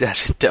 horse dick?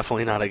 She's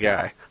definitely not a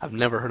guy. I've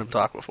never heard him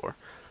talk before.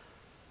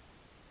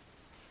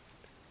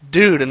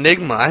 Dude,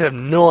 Enigma, I have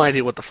no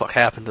idea what the fuck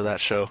happened to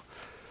that show.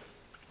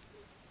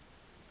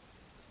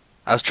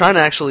 I was trying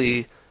to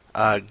actually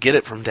get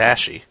it from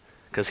Dashi,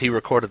 because he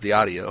recorded the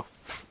audio.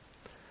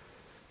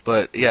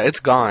 But, yeah,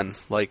 it's gone.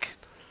 Like,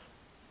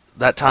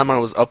 that time I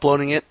was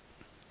uploading it,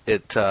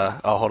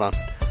 oh, hold on.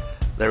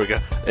 There we go.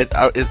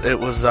 It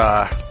was,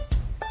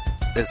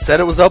 it said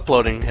it was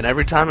uploading, and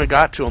every time it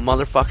got to a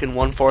motherfucking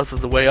 1/4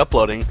 of the way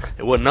uploading,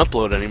 it wouldn't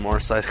upload anymore,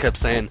 so I kept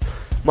saying,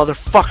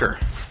 motherfucker.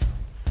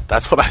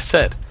 That's what I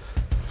said.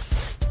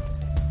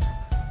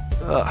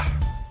 Ugh.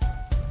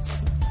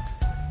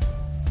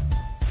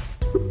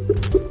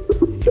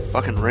 You're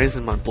fucking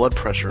raising my blood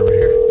pressure over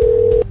here.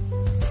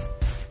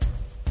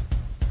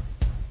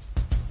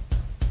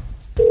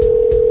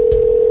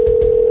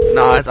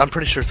 Nah, I'm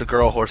pretty sure it's a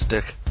girl, horse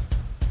dick.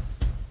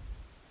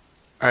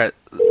 Alright,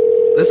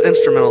 this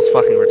instrumental's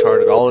fucking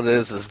retarded. All it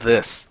is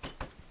this.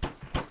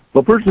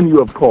 The person you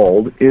have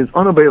called is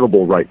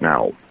unavailable right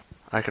now.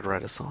 I could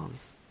write a song.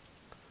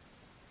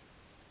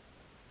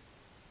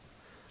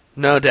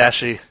 No,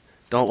 Dashi.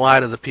 Don't lie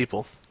to the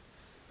people.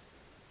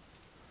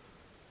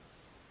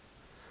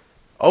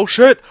 Oh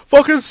shit!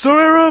 Fucking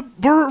Sarah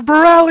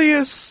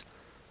Bareilles!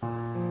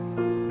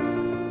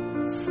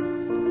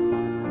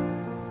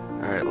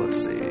 Alright,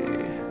 let's see.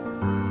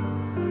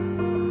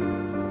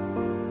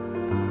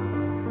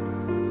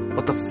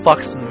 What the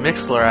fuck's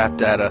Mixler app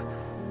data?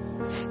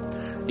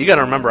 You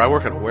gotta remember, I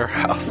work at a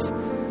warehouse.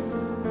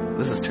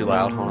 This is too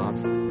loud, hold on.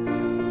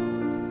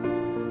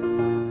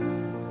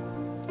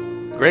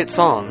 Great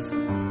song.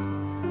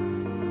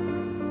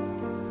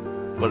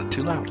 But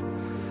too loud.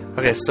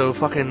 Okay, so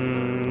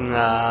fucking, did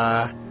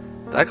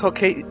I call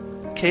Katie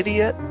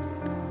yet?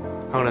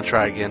 I'm gonna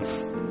try again.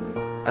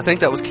 I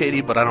think that was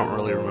Katie, but I don't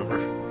really remember.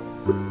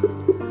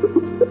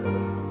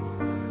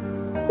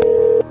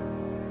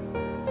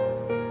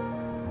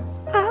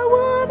 I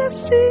wanna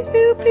see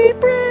you be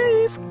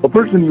brave. The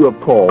person you have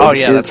called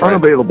is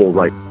unavailable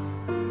right now.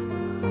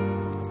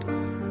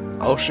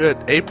 Oh shit,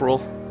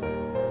 April.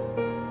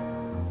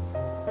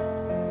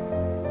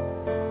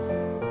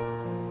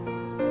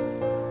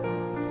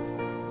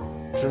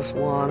 Just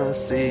wanna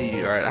see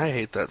you. Alright, I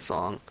hate that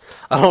song.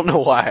 I don't know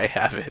why I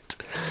have it.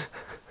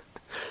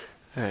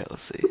 Alright,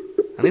 let's see.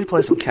 I need to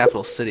play some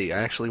Capital City. I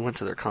actually went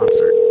to their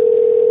concert.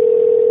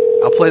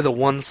 I'll play the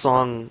one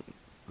song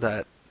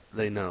that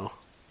they know.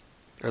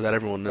 Or that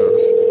everyone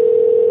knows.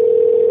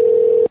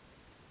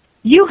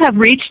 You have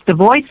reached the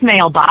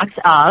voicemail box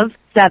of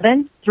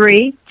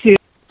 732.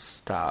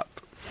 Stop.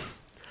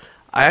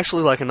 I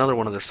actually like another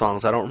one of their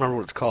songs. I don't remember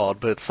what it's called,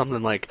 but it's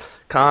something like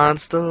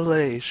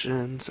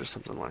Constellations or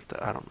something like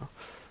that. I don't know.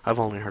 I've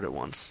only heard it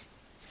once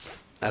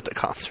at the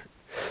concert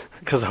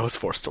because I was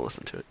forced to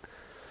listen to it.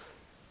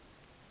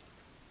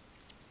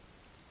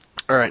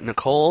 Alright,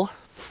 Nicole.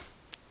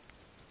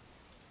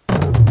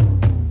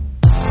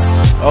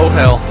 Oh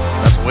hell,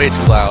 that's way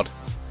too loud.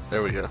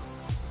 There we go.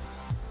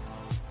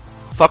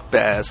 Fuck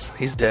Baz.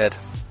 He's dead.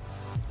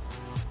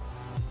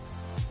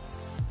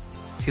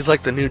 He's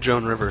like the new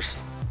Joan Rivers.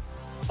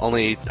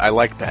 Only, I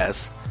like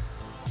Baz.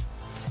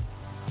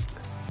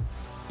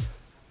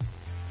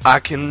 I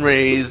can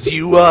raise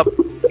you up.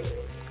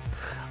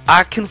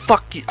 I can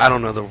fuck you. I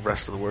don't know the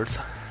rest of the words.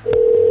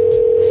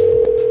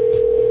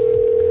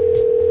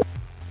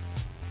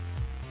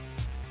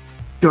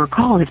 Your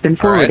call has been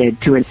forwarded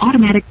to an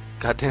automatic...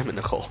 God damn it,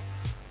 Nicole.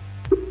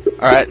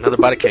 Alright, another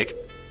bite of cake.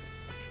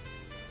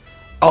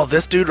 Oh,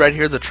 this dude right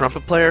here, the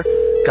trumpet player,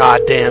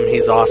 god damn,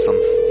 he's awesome.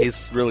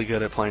 He's really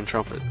good at playing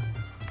trumpet.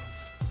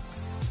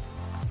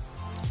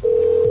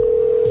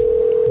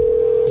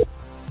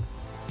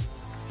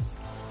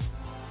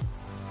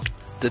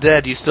 The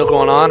Dead, you still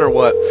going on or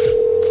what?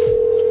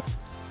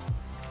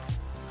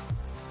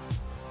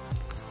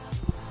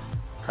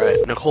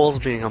 Alright, Nicole's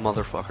being a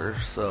motherfucker,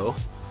 so...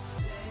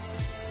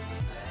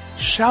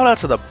 Shout out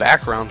to the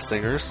background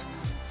singers.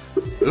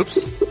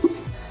 Oops.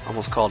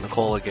 Almost called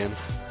Nicole again.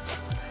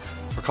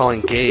 We're calling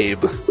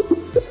Gabe.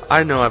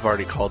 I know I've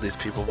already called these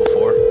people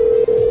before.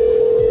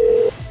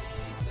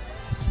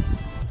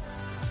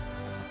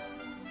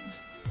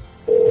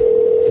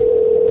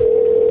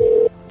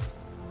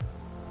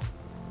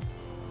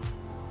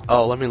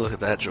 Oh, let me look at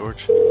that,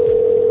 George.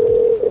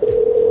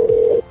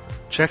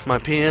 Check my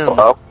PM.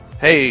 Hello?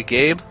 Hey,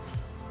 Gabe.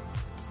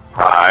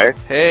 Hi.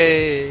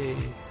 Hey.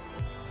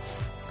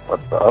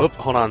 What's up? Oop,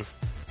 hold on.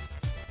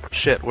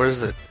 Shit, where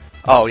is it?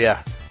 Oh,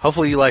 yeah.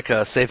 Hopefully you like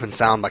Safe and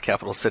Sound by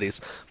Capital Cities.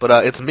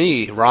 But it's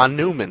me, Ron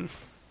Newman.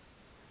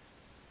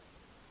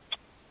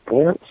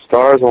 Yeah,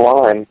 stars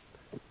align.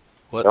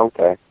 What? Don't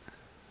they?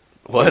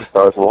 What?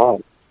 Stars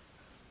align.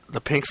 The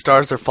pink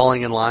stars are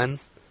falling in line?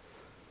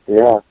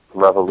 Yeah,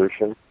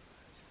 Revolution.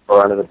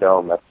 Or Under the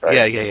Dome, that's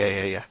right.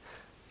 Yeah.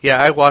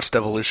 Yeah, I watched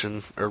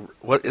Evolution. Or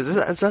what is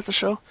it? Is that the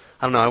show?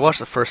 I don't know. I watched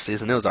the first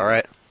season. It was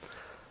alright.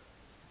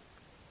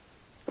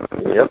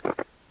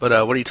 Yep.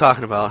 But what are you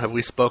talking about? Have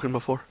we spoken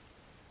before?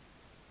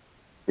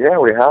 Yeah,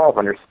 we have,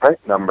 on your Skype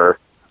number.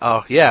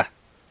 Oh, yeah.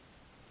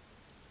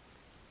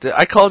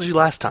 I called you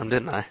last time,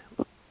 didn't I?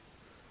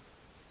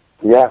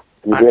 Yeah,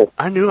 you did.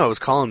 I knew I was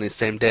calling these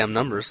same damn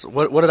numbers.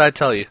 What did I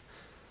tell you?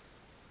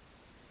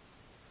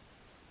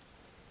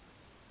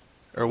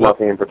 Or what?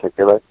 Nothing in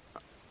particular.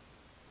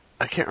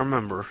 I can't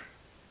remember.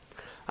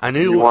 I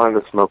knew you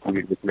wanted to smoke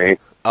weed with me.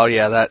 Oh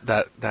yeah,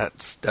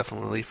 that's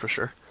definitely for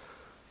sure.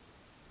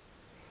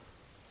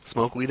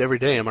 Smoke weed every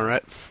day, am I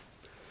right?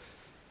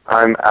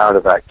 I'm out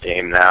of that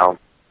game now.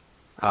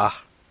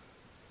 Ah.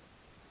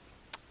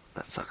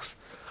 That sucks.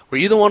 Were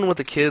you the one with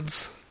the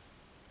kids?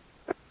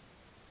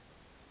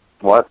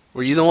 What?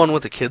 Were you the one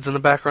with the kids in the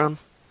background?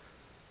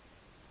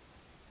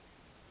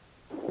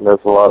 There's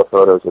a lot of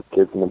photos of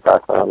kids in the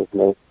background of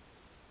me.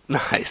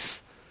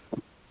 Nice.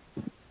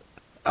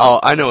 Oh,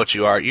 I know what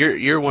you are.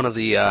 You're one of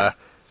the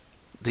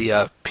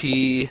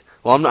P.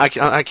 Well, I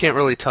can't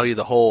really tell you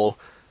the whole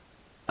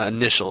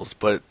initials,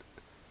 but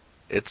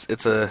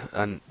it's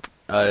a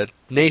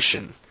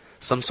nation,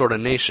 some sort of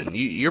nation.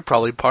 You're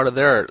probably part of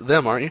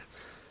them, aren't you?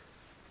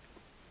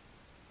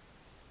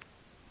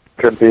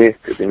 Could be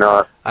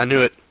not. I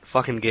knew it.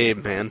 Fucking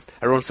Gabe, man.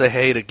 Everyone say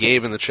hey to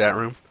Gabe in the chat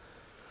room.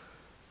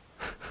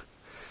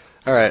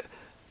 Alright.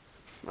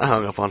 I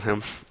hung up on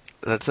him.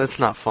 That's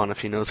not fun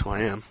if he knows who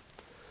I am.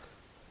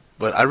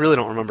 But I really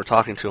don't remember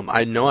talking to him.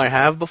 I know I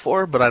have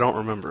before, but I don't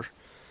remember.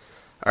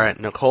 Alright,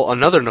 Nicole.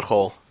 Another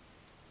Nicole.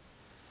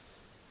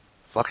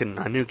 Fucking,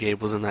 I knew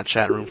Gabe was in that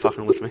chat room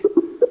fucking with me.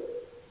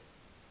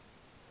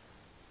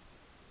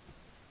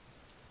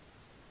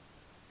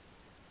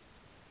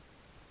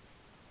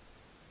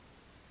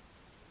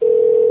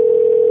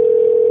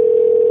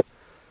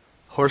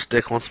 Horse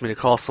Dick wants me to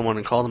call someone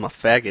and call them a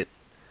faggot.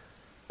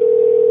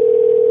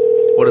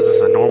 What is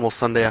this, a normal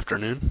Sunday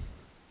afternoon?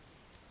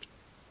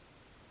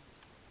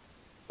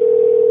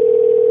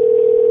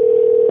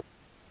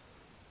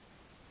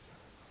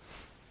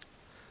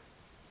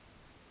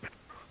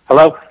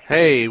 Hello?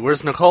 Hey,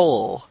 where's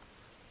Nicole?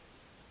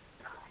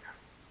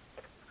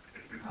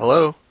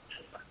 Hello?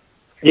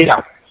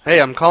 Yeah.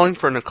 Hey, I'm calling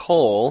for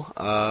Nicole.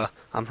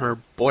 I'm her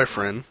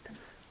boyfriend.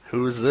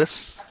 Who is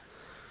this?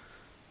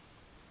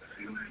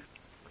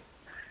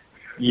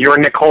 You're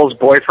Nicole's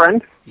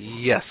boyfriend?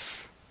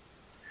 Yes.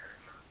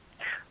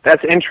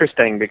 That's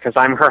interesting because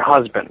I'm her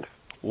husband.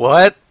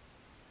 What?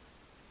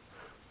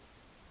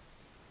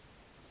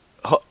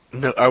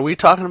 No, are we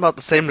talking about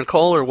the same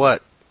Nicole or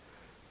what?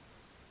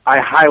 I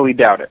highly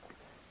doubt it.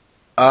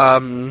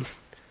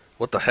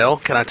 What the hell?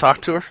 Can I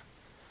talk to her?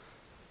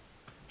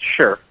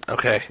 Sure.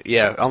 Okay,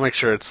 yeah, I'll make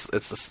sure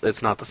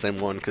it's not the same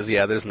one, because,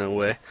 yeah, there's no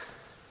way.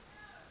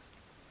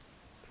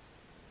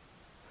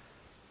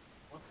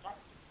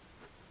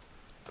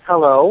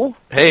 Hello?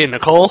 Hey,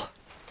 Nicole?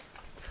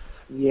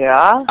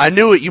 Yeah? I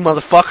knew it, you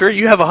motherfucker.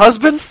 You have a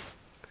husband?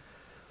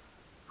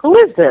 Who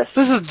is this?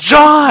 This is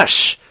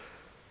Josh!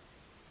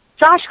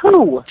 Josh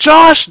who?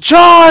 Josh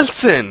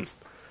Johnson!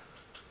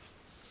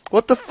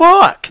 What the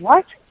fuck?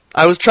 What?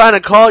 I was trying to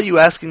call you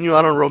asking you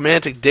out on a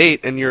romantic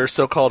date, and your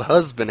so-called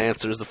husband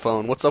answers the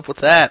phone. What's up with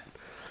that?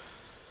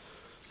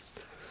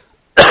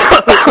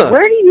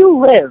 Where do you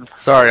live?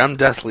 Sorry, I'm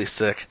deathly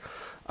sick.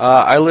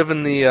 I live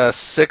in the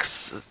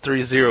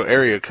 630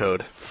 area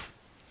code.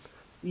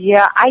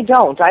 Yeah, I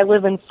don't. I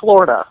live in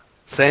Florida.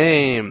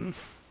 Same.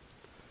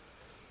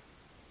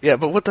 Yeah,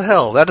 but what the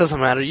hell? That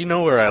doesn't matter. You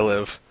know where I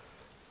live.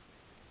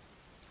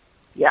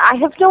 Yeah, I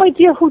have no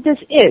idea who this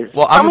is.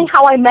 Well, Tell me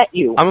how I met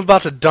you. I'm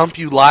about to dump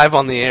you live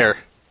on the air.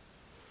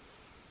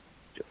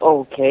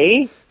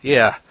 Okay.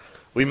 Yeah.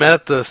 We met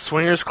at the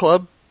Swingers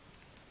Club.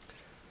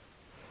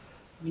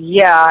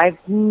 Yeah, I've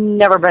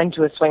never been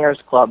to a swingers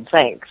club,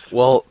 thanks.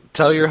 Well,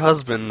 tell your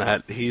husband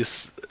that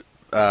he's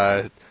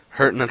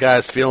hurting a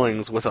guy's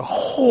feelings with a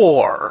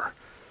whore.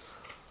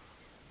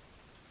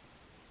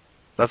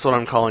 That's what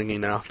I'm calling you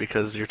now,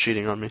 because you're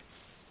cheating on me.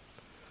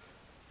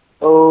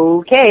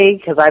 Okay,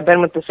 because I've been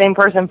with the same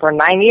person for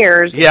 9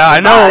 years. Yeah, I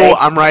know. Bye.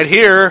 I'm right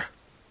here.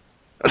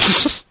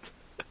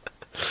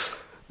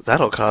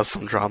 That'll cause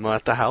some drama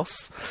at the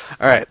house.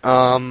 All right.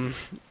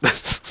 That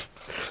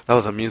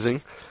was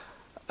amusing.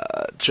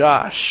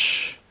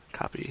 Josh.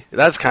 Copy.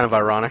 That's kind of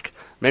ironic.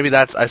 Maybe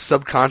I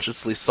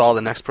subconsciously saw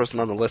the next person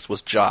on the list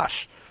was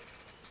Josh.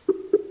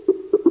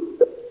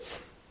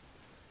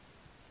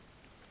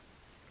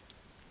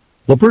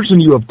 The person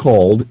you have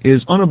called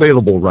is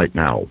unavailable right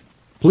now.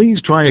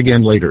 Please try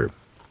again later.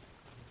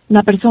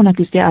 La persona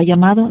que usted ha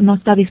llamado no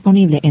está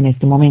disponible en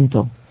este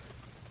momento.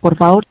 Por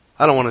favor.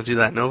 I don't want to do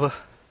that, Nova.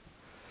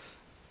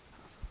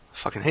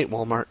 Fucking hate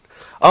Walmart.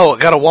 Oh, I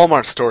got a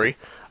Walmart story.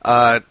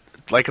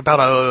 Like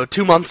about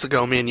 2 months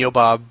ago, me and Yo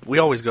Bob, we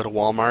always go to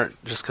Walmart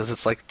just because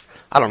it's like,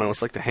 I don't know,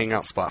 it's like the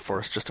hangout spot for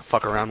us just to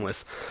fuck around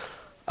with.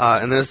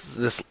 And there's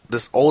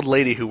this old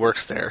lady who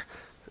works there.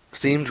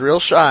 Seemed real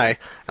shy,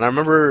 and I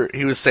remember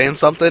he was saying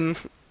something,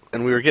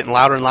 and we were getting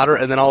louder and louder,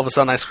 and then all of a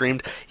sudden I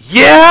screamed,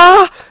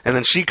 "Yeah!" And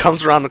then she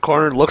comes around the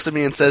corner, looks at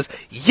me and says,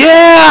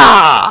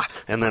 "Yeah!"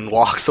 And then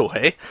walks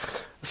away.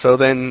 So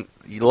then,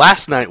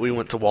 last night we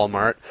went to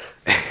Walmart,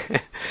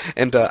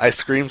 and I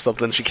screamed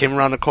something. She came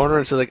around the corner,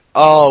 and she's like,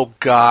 "Oh,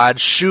 God,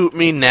 shoot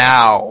me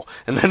now!"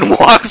 And then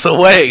walks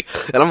away.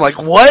 And I'm like,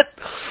 what?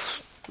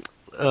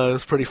 It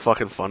was pretty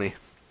fucking funny.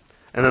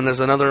 And then there's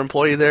another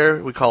employee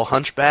there we call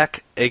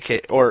Hunchback,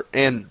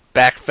 and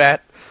Back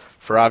Fat,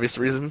 for obvious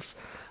reasons.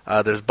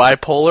 There's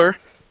Bipolar,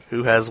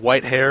 who has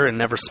white hair and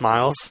never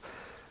smiles.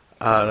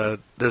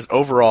 There's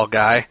Overall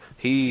Guy.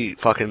 He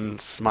fucking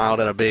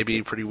smiled at a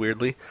baby pretty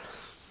weirdly.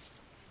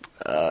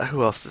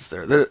 Who else is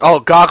there?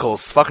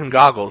 Goggles. Fucking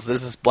Goggles.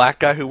 There's this black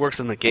guy who works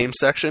in the game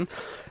section.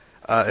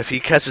 If he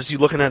catches you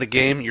looking at a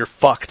game, you're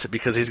fucked,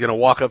 because he's going to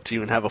walk up to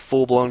you and have a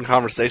full-blown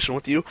conversation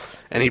with you.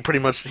 And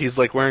he's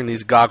like wearing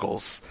these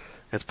goggles.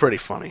 It's pretty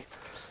funny.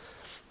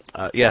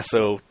 Yeah,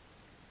 so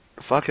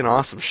fucking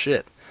awesome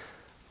shit.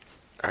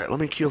 Alright,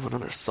 let me cue up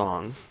another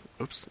song.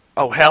 Oops.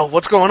 Oh, hell,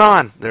 what's going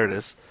on? There it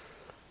is.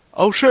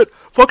 Oh, shit.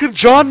 Fucking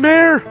John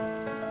Mayer!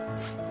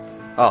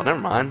 Oh,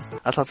 never mind.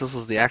 I thought this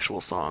was the actual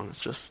song.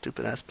 It's just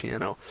stupid-ass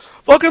piano.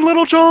 Fucking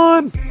Little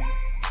John!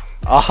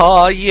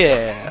 Oh,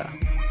 yeah.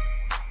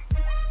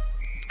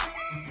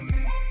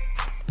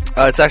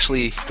 It's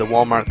actually the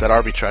Walmart that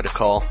Arby tried to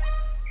call.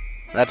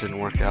 That didn't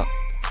work out.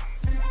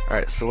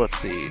 Alright, so let's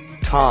see.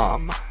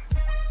 Tom.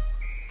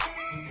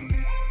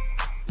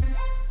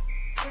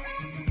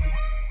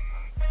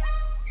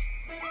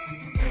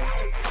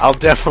 I'll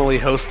definitely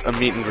host a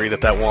meet and greet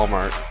at that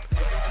Walmart.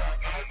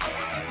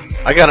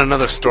 I got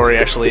another story,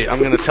 actually. I'm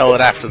going to tell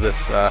it after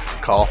this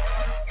call.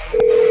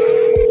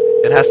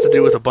 It has to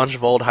do with a bunch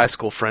of old high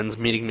school friends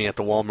meeting me at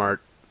the Walmart.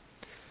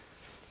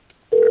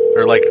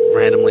 Or, like,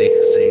 randomly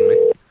seeing me.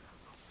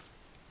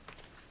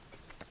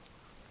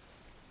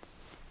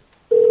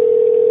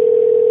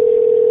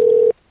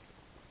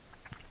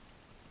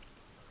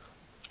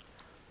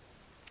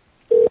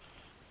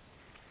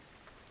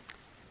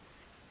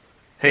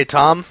 Hey,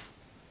 Tom?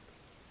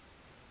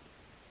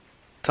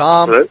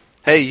 Tom? Hello?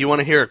 Hey, you want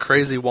to hear a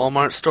crazy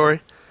Walmart story?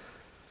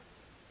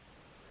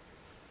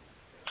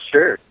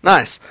 Sure.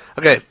 Nice.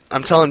 Okay,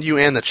 I'm telling you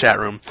and the chat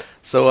room.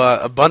 So,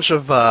 a bunch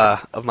of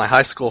my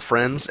high school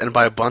friends, and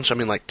by a bunch I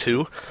mean like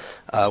 2,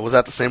 was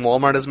at the same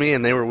Walmart as me,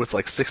 and they were with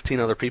like 16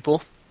 other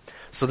people.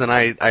 So then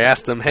I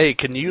asked them, hey,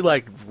 can you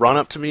like run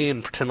up to me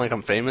and pretend like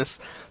I'm famous?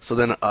 So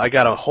then I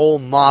got a whole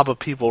mob of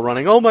people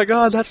running, oh my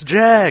god, that's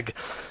Jag!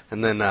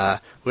 And then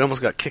we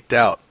almost got kicked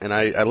out. And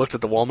I looked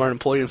at the Walmart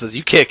employee and says,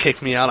 you can't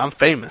kick me out, I'm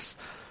famous.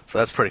 So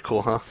that's pretty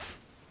cool, huh?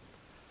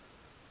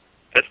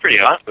 That's pretty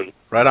awesome.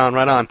 Right on,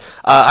 right on.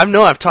 I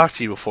know I've talked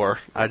to you before.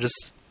 I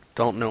just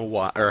don't know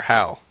why or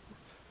how.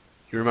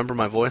 You remember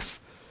my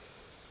voice?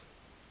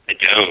 I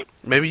don't.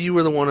 Maybe you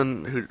were one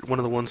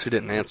of the ones who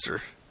didn't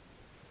answer.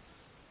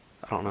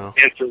 I don't know.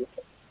 Answer.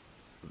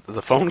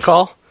 The phone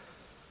call?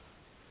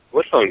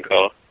 What phone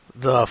call?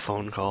 The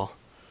phone call.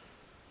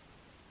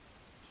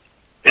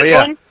 This oh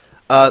yeah.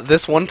 one?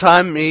 This one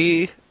time,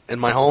 me and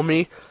my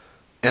homie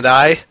and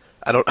I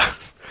don't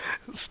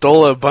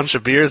stole a bunch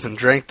of beers and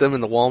drank them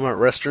in the Walmart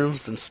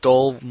restrooms, then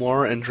stole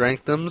more and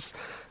drank them,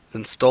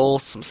 then stole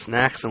some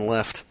snacks and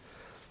left.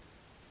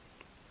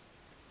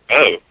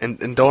 Oh.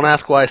 And don't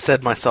ask why I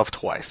said myself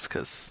twice,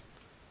 because,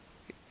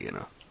 you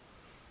know.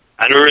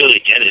 I don't really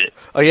get it.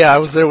 Oh yeah, I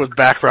was there with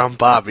Background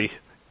Bobby.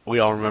 We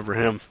all remember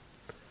him.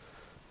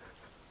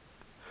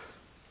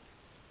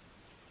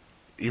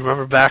 You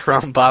remember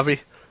Background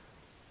Bobby?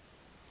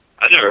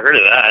 I've never heard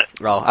of that.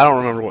 Well, I don't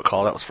remember what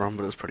call that was from,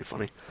 but it was pretty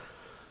funny.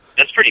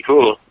 That's pretty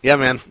cool. Yeah,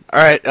 man.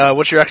 All right,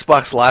 what's your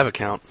Xbox Live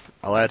account?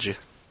 I'll add you.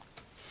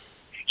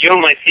 Yo,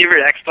 my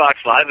favorite Xbox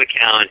Live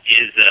account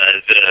is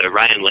the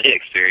Ryan Lay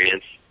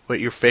Experience.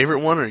 Wait, your favorite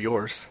one or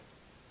yours?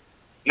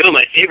 No,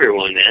 my favorite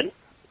one, man.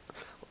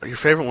 Your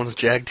favorite one is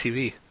Jag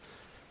TV.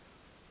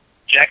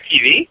 Jag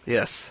TV?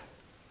 Yes.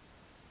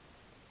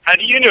 How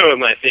do you know what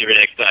my favorite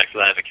Xbox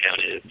Live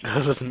account is?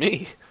 Because it's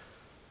me.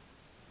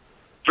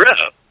 Bro,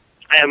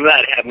 I am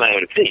allowed to have my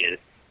own opinion.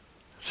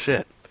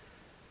 Shit.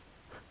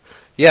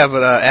 Yeah,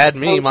 but add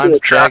me. Mine's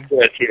Jag.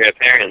 Crossroads here,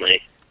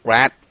 apparently.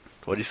 What?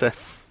 What'd you say?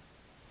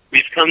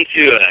 We've come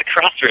to a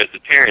crossroads,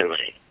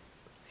 apparently.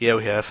 Yeah,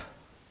 we have.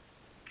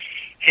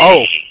 Hey.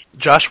 Oh,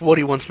 Josh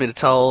Woody wants me to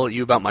tell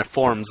you about my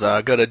forums.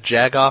 Go to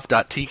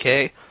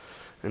jagoff.tk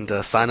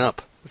and sign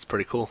up. It's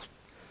pretty cool.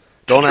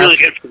 Don't it's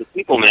ask. Really good for the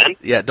people, man.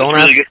 Yeah, don't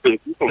it's ask. Really good for the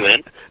people,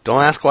 man.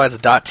 Don't ask why it's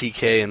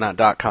 .tk and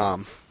not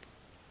 .com.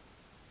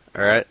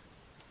 All right.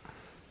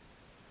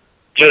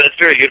 Yo, that's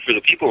very good for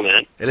the people,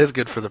 man. It is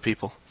good for the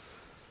people.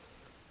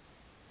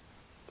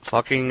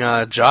 Fucking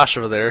Josh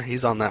over there,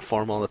 he's on that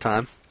forum all the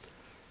time.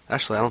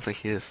 Actually, I don't think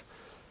he is.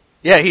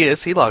 Yeah, he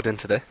is. He logged in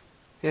today.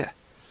 Yeah.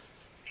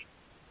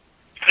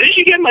 How did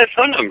you get my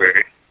phone number?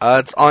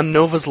 It's on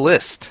Nova's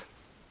list.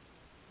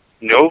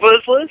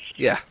 Nova's list?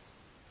 Yeah.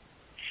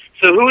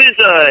 So who is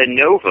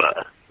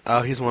Nova?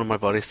 Oh, he's one of my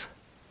buddies.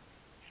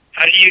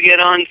 How do you get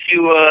on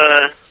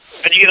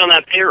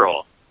that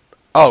payroll?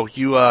 Oh,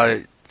 you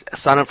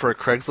sign up for a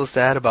Craigslist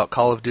ad about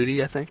Call of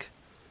Duty, I think?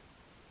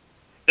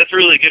 That's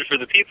really good for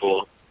the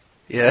people.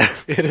 Yeah,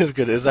 it is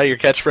good. Is that your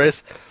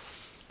catchphrase?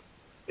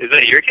 Is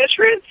that your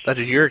catchphrase? That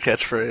is your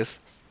catchphrase.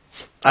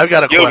 I've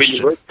got a question. But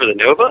you work for the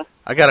Nova?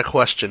 I got a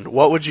question.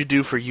 What would you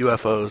do for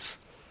UFOs?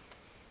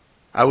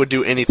 I would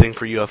do anything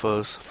for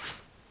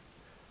UFOs.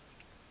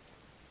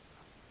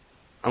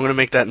 I'm going to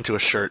make that into a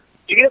shirt.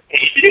 You get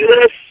paid to do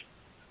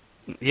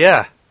this?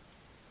 Yeah.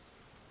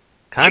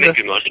 Kind of. You make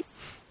good money?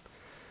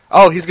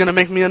 Oh, he's going to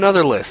make me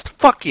another list.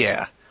 Fuck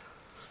yeah.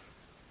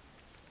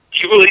 Do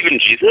you believe in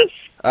Jesus?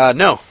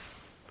 No.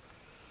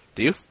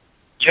 Do you?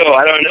 Yo,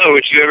 I don't know.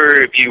 Would you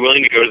ever be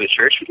willing to go to the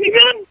church with me,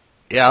 man?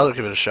 Yeah, I'll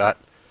give it a shot.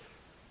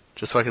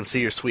 Just so I can see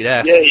your sweet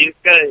ass. Yeah, you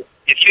gotta.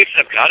 If you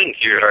accept God into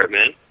your heart,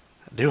 man.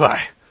 Do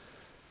I?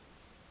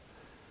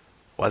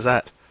 Why's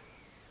that?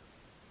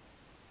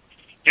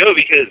 Yo,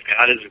 because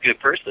God is a good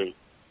person.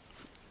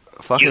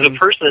 He's a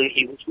person.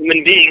 He's a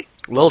human being.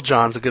 Lil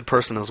Jon's a good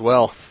person as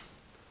well.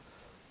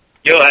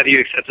 Yo, have you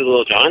accepted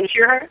Lil Jon into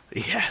your heart?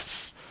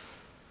 Yes.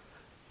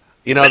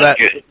 You know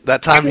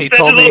that time he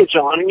told me Lil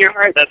Jon in your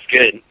heart. That's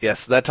good.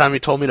 Yes, that time he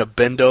told me to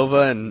bend over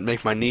and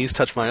make my knees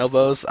touch my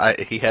elbows.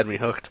 He had me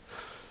hooked.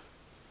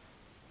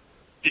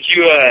 Did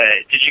you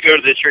go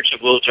to the Church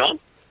of Lil Jon?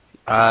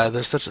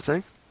 There's such a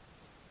thing?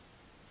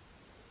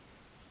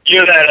 You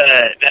know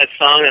that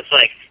song that's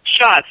like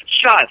shots,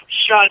 shots,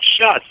 shots,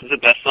 shots is the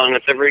best song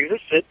that's ever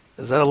existed.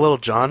 Is that a Lil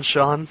Jon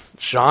Sean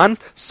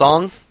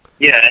song?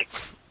 Yeah.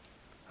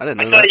 I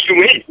didn't know I thought you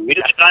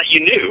knew. I thought you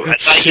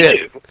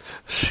knew.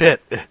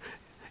 Shit.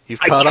 You've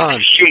caught on. I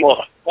got you,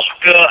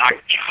 motherfucker. I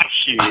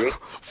got you. Oh,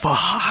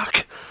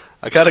 fuck.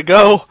 I gotta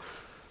go.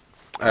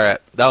 Alright,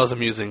 that was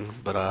amusing,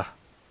 but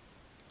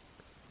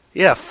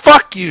yeah,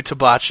 fuck you,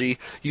 Tabachi.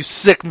 You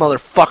sick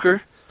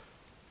motherfucker.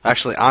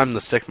 Actually, I'm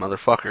the sick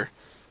motherfucker.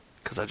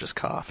 Because I just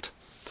coughed.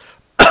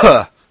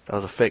 That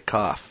was a fake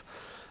cough.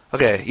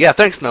 Okay, yeah,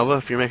 thanks, Nova,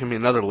 if you're making me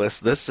another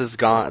list. This is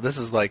gone. This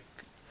is like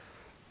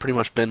pretty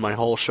much been my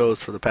whole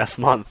shows for the past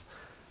month.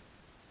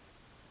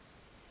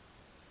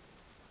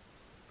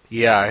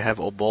 Yeah, I have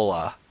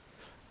Ebola.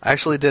 I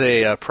actually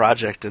did a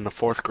project in the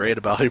 4th grade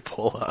about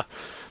Ebola.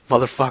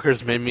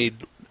 Motherfuckers made me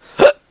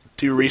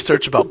do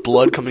research about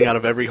blood coming out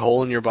of every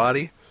hole in your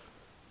body.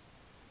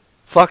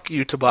 Fuck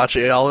you,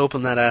 Tabachi. I'll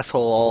open that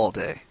asshole all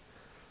day.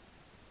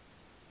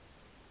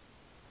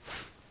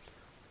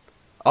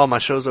 Oh, my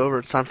show's over.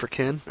 It's time for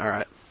Ken?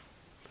 Alright.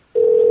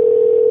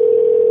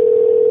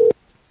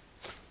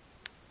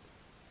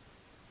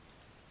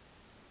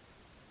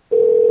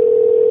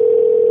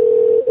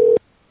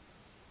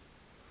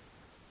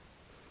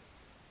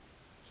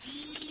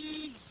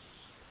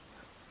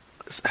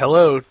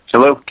 Hello?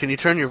 Hello? Can you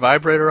turn your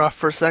vibrator off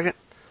for a second?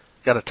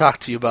 Gotta talk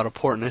to you about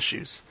important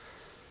issues.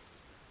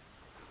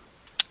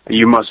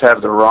 You must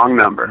have the wrong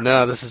number.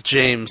 No, this is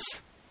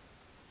James.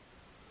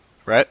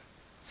 Right?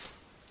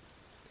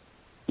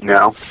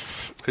 No.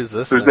 Who's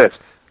this? Who's then? this?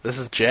 This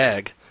is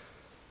Jag.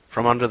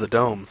 From Under the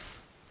Dome.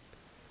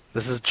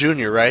 This is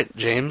Junior, right,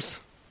 James?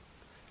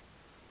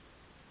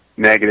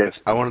 Negative.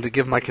 I wanted to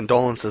give my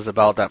condolences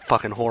about that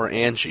fucking whore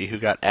Angie who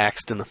got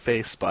axed in the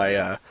face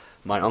by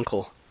my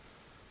uncle.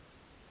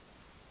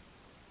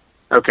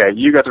 Okay,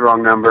 you got the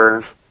wrong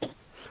number.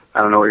 I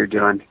don't know what you're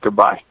doing.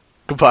 Goodbye.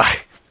 Goodbye.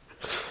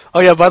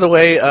 Oh yeah, by the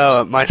way,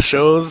 my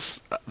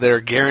shows,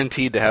 they're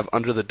guaranteed to have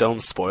Under the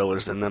Dome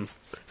spoilers in them,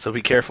 so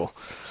be careful.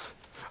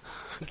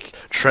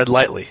 Tread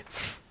lightly.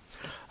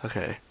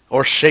 Okay.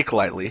 Or shake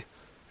lightly.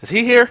 Is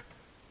he here?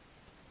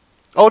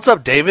 Oh, what's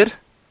up, David?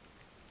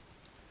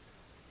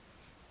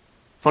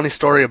 Funny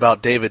story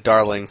about David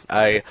Darling.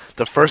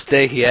 The first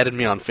day he added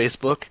me on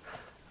Facebook,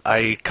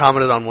 I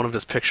commented on one of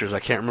his pictures.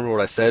 I can't remember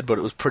what I said, but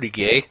it was pretty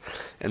gay.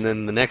 And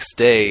then the next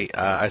day,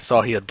 I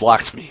saw he had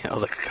blocked me. I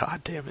was like,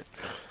 God damn it.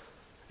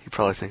 He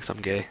probably thinks I'm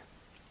gay.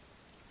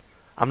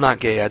 I'm not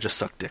gay, I just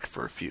suck dick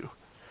for a few.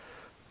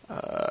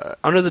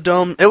 Under the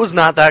Dome, it was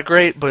not that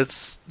great, but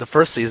it's the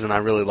first season I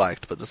really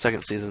liked, but the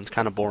second season's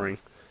kind of boring.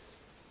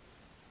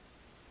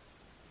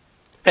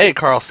 Hey,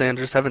 Carl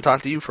Sanders, haven't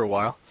talked to you for a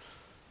while.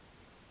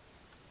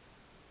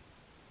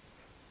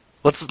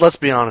 Let's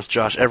be honest,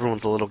 Josh,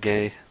 everyone's a little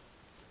gay.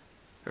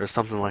 Or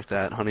something like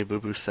that, Honey Boo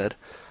Boo said.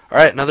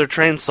 Alright, another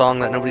Train song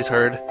that nobody's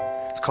heard.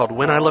 It's called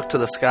When I Look to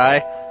the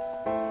Sky.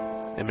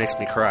 It Makes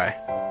Me Cry.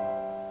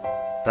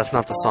 That's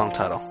not the song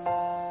title.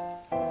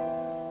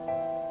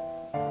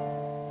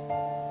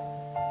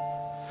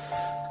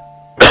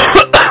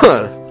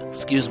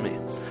 Excuse me.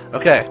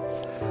 Okay,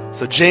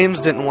 so James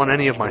didn't want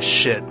any of my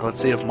shit. Let's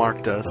see if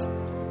Mark does.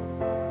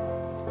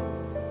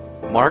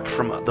 Mark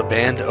from the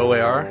band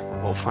OAR?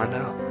 We'll find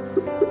out.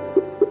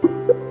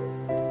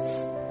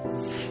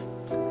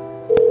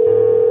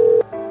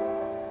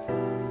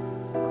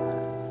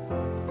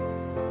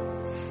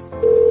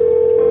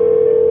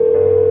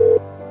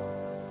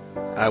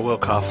 I will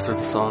cough through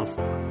the song.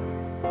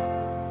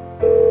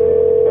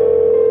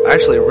 I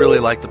actually really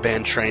like the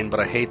band Train, but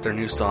I hate their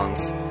new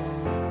songs.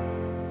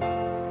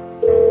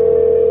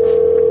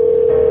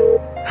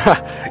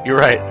 You're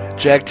right.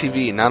 Jag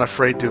TV, not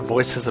afraid to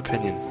voice his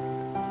opinion.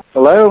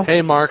 Hello?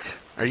 Hey, Mark.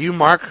 Are you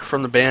Mark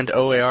from the band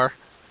OAR?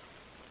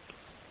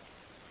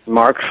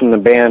 Mark from the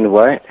band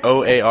what?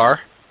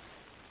 OAR?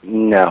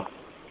 No.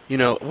 You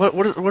know,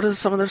 what is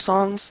some of their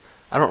songs?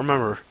 I don't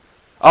remember.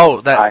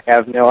 Oh, that... I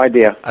have no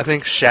idea. I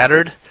think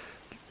Shattered.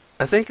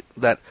 I think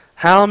that...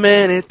 How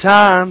many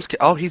times...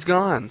 Oh, he's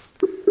gone.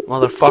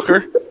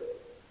 Motherfucker.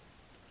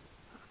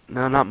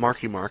 No, not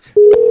Marky Mark.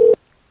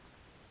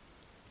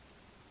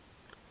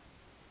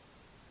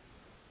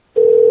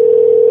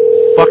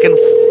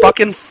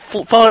 Fucking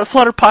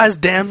Flutterpie's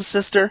damn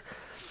sister.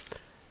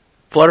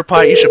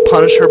 Flutterpie, you should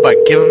punish her by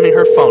giving me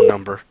her phone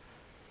number.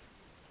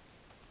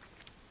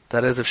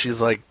 That is if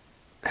she's like...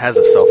 has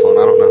a cell phone.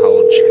 I don't know how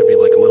old she could be,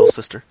 like a little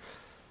sister.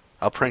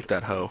 I'll prank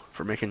that hoe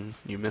for making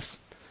you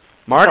miss...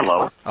 Mark?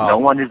 Hello. Oh. No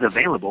one is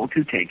available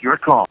to take your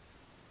call.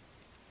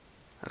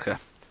 Okay.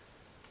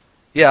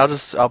 Yeah,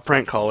 I'll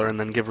prank call her and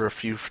then give her a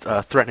few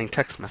threatening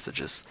text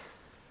messages.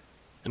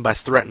 And by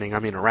threatening, I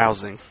mean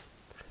arousing.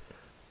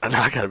 And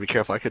I gotta be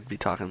careful, I could be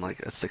talking like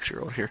a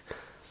 6-year-old here.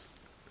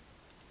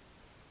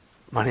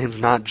 My name's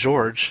not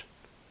George.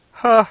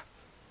 Huh.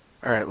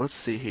 Alright, let's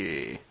see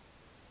here.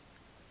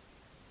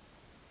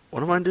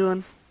 What am I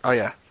doing? Oh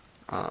yeah.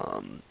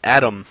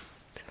 Adam.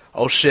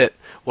 Oh shit.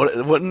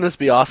 Wouldn't this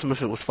be awesome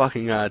if it was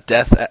fucking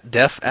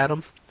Deaf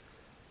Adam?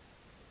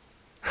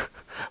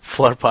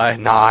 Flutterpie.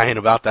 Nah, I ain't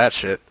about that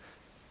shit.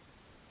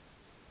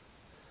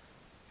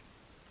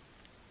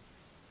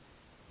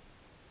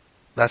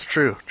 That's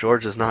true.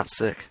 George is not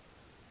sick.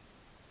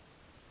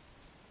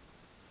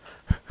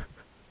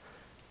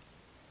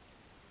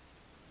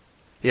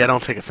 Yeah,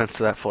 don't take offense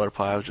to that,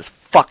 Flutterpie. I was just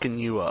fucking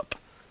you up.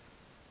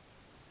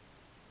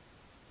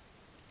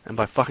 And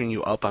by fucking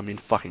you up, I mean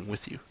fucking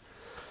with you.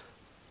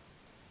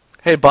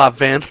 Hey, Bob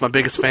Vance, my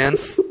biggest fan.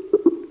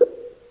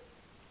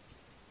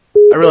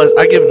 I realize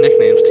I give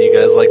nicknames to you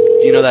guys. Like,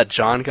 do you know that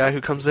John guy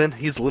who comes in?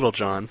 He's Little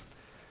John.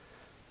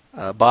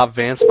 Bob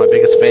Vance, my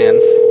biggest fan.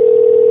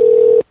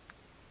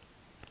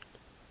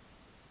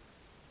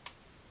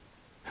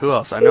 Who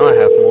else? I know I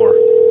have more.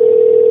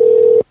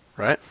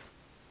 Right?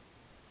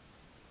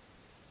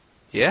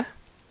 Yeah?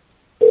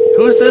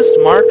 Who is this?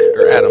 Mark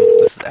or Adam?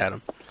 This is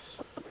Adam.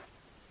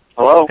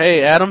 Hello?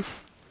 Hey, Adam.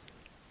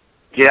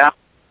 Yeah?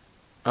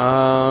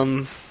 I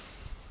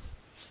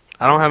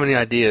don't have any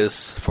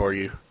ideas for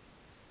you.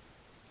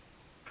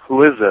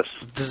 Who is this?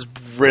 This is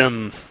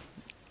Rim.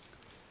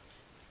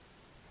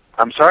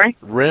 I'm sorry?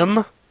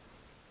 Rim?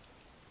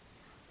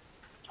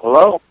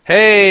 Hello?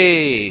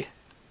 Hey!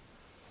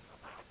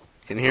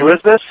 Can you hear Who me?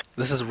 is this?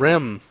 This is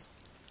Rim.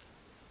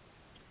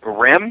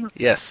 Rim?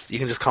 Yes, you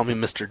can just call me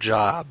Mr.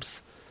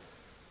 Jobs.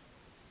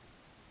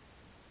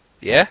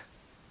 Yeah?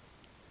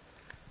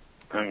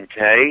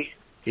 Okay.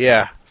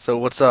 Yeah, so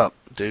what's up,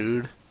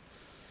 dude?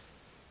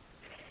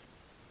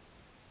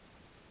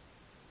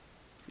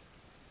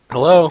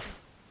 Hello?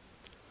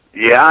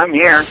 Yeah, I'm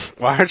here.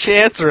 Why aren't you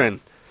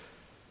answering?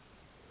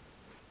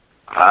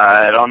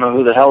 I don't know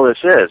who the hell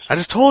this is. I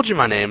just told you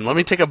my name. Let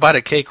me take a bite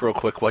of cake real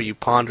quick while you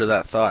ponder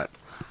that thought.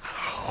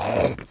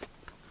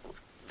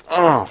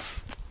 Oh.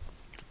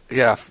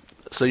 Yeah.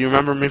 So you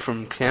remember me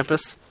from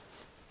campus?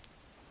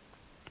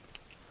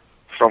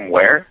 From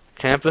where?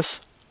 Campus?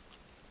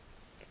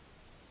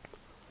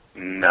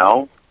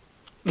 No.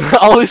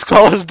 All these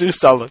callers do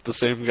sound like the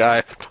same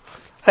guy.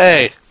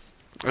 Hey,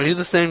 are you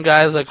the same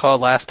guy as I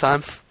called last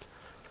time?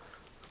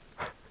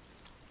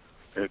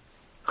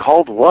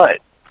 Called what?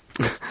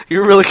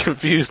 You're really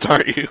confused,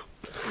 aren't you?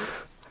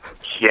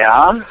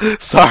 Yeah?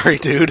 Sorry,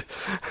 dude.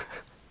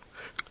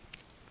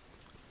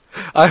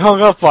 I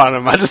hung up on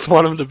him. I just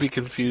want him to be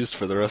confused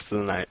for the rest of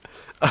the night.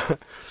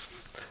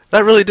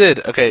 That really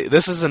did. Okay,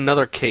 this is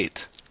another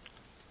Kate.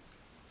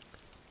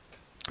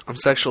 I'm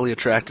sexually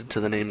attracted to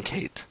the name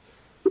Kate.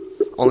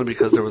 Only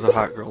because there was a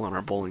hot girl on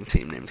our bowling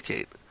team named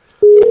Kate.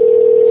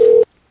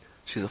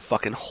 She's a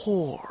fucking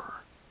whore.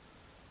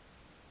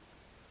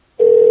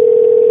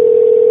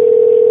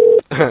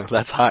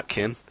 That's hot,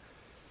 Ken.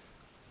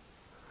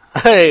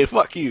 Hey,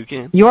 fuck you,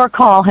 Ken. Your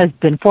call has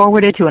been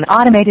forwarded to an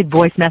automated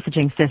voice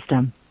messaging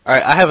system.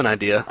 Alright, I have an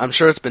idea. I'm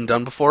sure it's been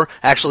done before.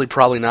 Actually,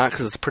 probably not,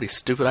 because it's a pretty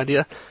stupid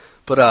idea.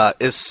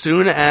 But as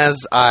soon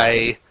as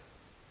I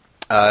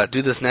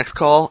do this next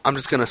call, I'm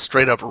just going to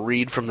straight up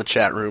read from the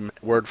chat room,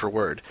 word for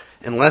word.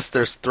 Unless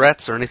there's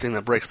threats or anything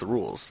that breaks the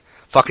rules.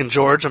 Fucking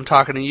George, I'm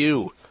talking to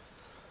you.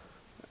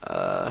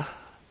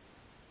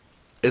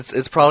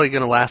 It's probably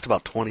going to last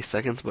about 20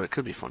 seconds, but it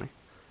could be funny.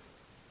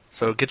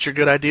 So get your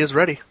good ideas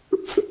ready.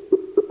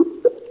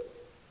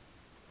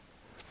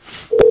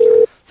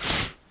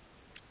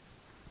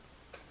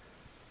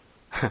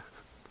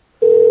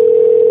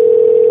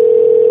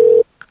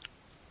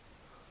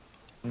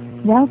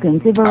 Welcome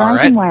to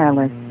Verizon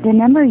Wireless. The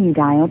number you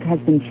dialed has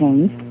been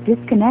changed.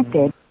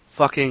 Disconnected.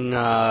 Fucking,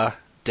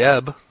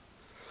 Deb.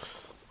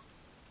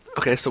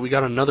 Okay, so we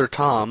got another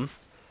Tom.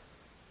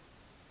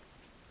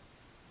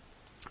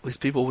 These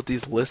people with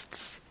these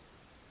lists,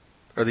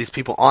 or these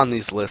people on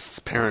these lists,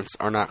 parents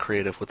are not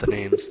creative with the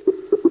names.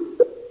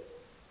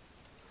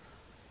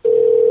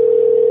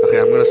 Okay,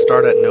 I'm gonna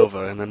start at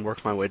Nova and then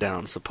work my way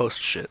down, so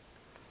post shit.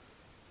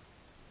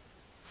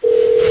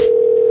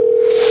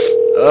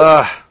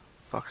 Ugh.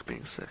 Fuck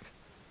being sick.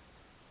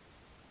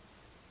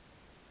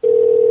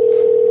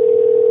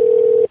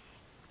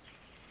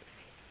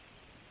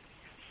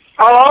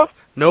 Hello?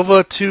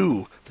 Nova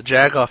 2, the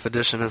Jagoff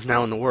edition, is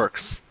now in the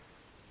works.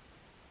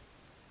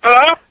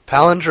 Hello?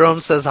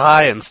 Palindrome says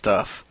hi and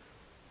stuff.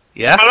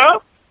 Yeah?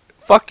 Hello?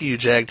 Fuck you,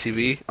 Jag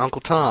TV. Uncle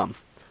Tom.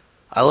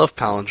 I love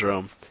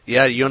Palindrome.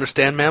 Yeah, you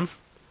understand, ma'am?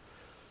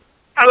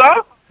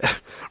 Hello?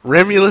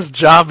 Remulus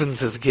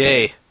Jobbins is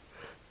gay.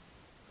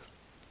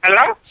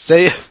 Hello?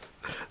 Say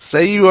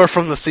you are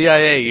from the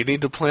CIA. You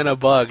need to plant a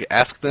bug.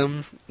 Ask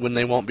them when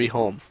they won't be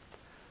home.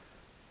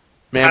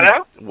 Ma'am,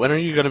 hello? When are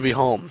you going to be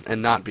home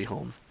and not be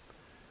home?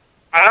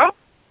 Hello?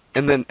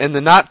 And then in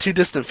the not too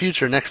distant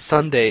future, next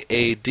Sunday,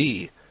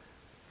 AD.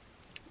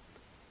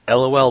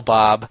 LOL,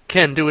 Bob.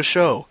 Ken, do a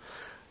show.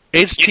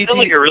 You sound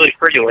like a really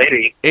pretty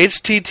lady.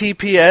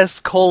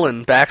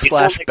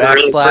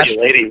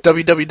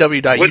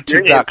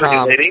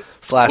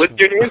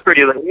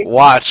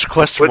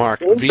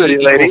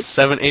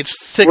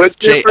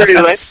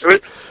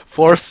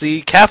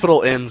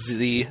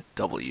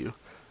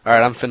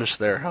 Alright, I'm finished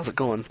there. How's it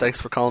going? Thanks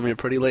for calling me a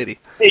pretty lady.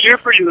 Hey, you're a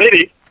pretty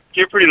lady.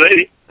 You're a pretty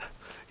lady.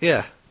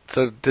 Yeah.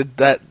 So did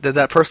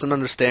that person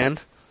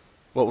understand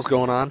what was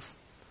going on?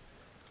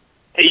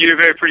 Hey, you're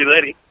a very pretty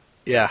lady.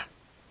 Yeah.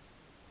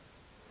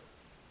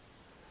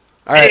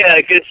 All right.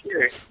 Hey, good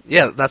sir.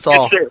 Yeah, that's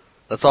all. Good sir.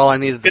 That's all I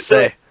needed to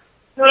say.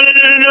 No.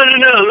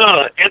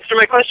 Answer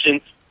my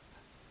questions.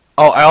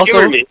 Oh,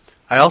 Humor me.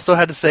 I also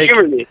had to say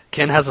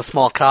Ken has a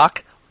small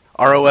cock.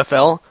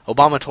 ROFL,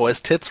 Obama toys,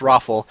 tits,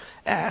 raffle,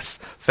 ass.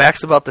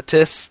 Facts about the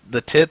tits.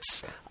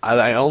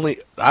 I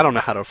don't know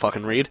how to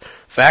fucking read.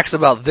 Facts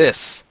about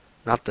this,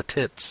 not the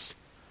tits.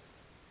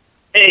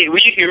 Hey,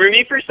 will you humor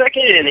me for a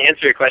second and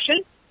answer a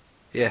question?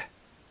 Yeah.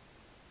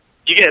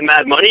 You get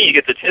mad money. You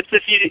get the tips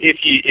if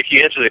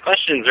you answer the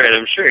questions right.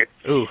 I'm sure.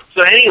 Ooh.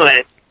 So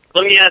anyway,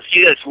 let me ask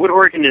you this: what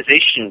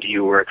organization do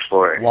you work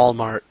for?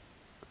 Walmart.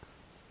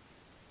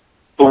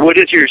 But what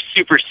is your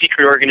super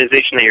secret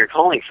organization that you're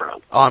calling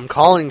from? Oh, I'm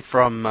calling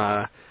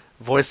from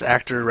voice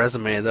actor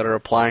resume that are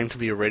applying to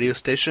be a radio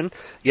station,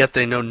 yet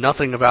they know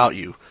nothing about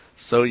you,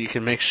 so you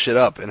can make shit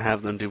up and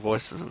have them do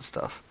voices and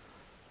stuff.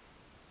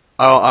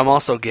 Oh, I'm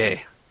also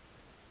gay.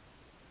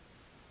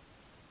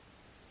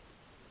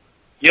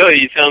 Yo,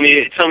 you tell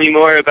me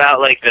more about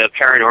like the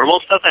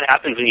paranormal stuff that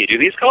happens when you do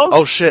these calls?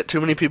 Oh shit,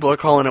 too many people are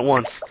calling at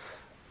once.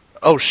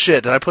 Oh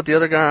shit, did I put the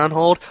other guy on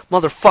hold?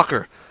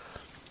 Motherfucker.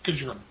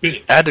 Because you're a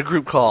bitch. Add to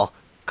group call.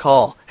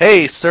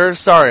 Hey, sir,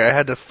 sorry, I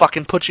had to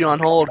fucking put you on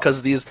hold because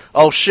of these...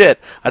 Oh shit,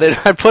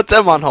 I put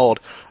them on hold.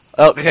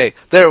 Okay,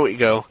 there we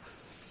go.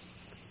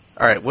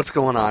 Alright, what's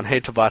going on? Hey,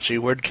 Tabachi,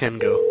 where'd Ken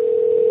go?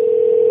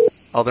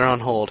 Oh, they're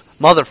on hold.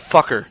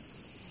 Motherfucker.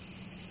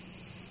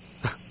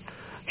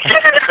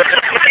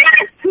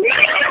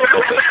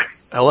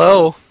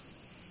 Hello?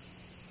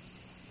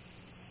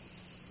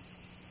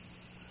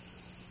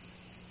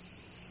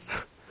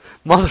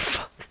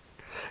 Motherfucker.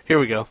 Here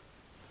we go.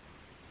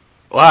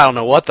 Well, I don't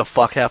know what the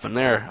fuck happened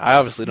there. I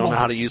obviously don't know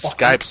how to use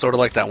Skype, sort of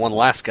like that one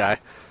last guy.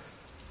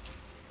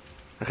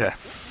 Okay.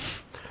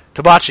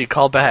 Tabachi,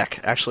 call back.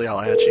 Actually, I'll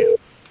add you.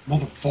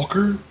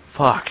 Motherfucker.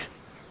 Fuck.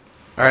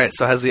 Alright,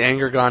 so has the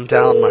anger gone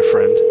down, my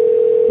friend?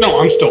 No,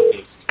 I'm still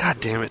pissed.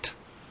 God damn it.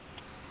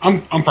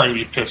 I'm probably going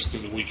to be pissed through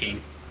the weekend.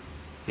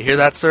 You hear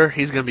that, sir?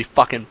 He's going to be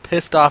fucking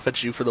pissed off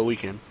at you for the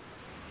weekend.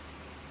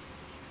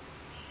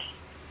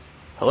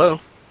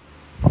 Hello?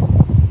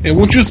 Hey,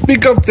 won't you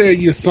speak up there,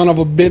 you son of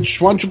a bitch?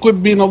 Why don't you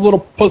quit being a little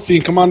pussy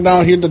and come on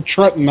down here to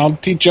Trenton? I'll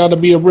teach you how to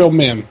be a real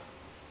man.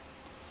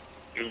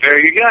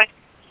 Very good guy.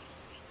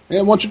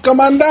 Yeah, why don't you come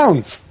on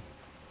down?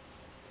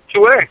 To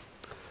where?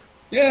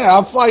 Yeah,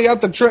 I'll fly you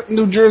out to Trenton,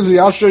 New Jersey.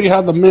 I'll show you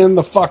how to man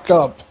the fuck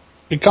up.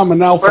 Become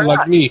an alpha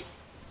like me.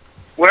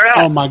 Where at?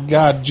 Oh my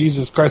God,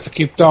 Jesus Christ! I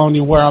keep telling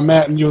you where I'm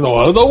at, and you're the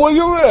where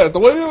you at?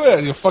 Where you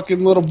at? You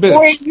fucking little bitch.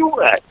 Where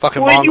you at?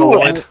 Fucking Where you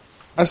mongoloid. at?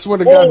 I swear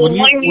to God, when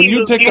my you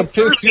name take is a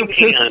piss, your New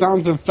piss Jersey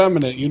sounds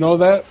effeminate. You know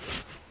that?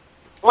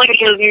 My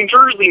name is New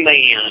Jersey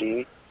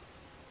man.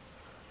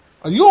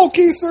 Are you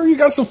okay, sir? You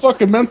got some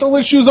fucking mental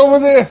issues over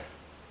there?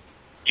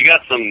 You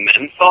got some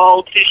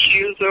menthol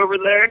tissues over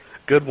there?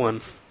 Good one.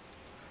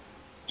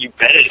 You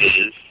bet it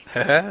is.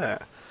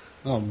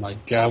 Oh my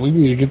God, we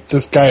need to get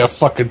this guy a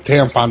fucking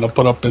tampon to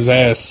put up his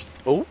ass.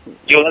 Oh,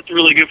 Yo, that's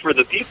really good for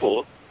the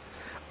people.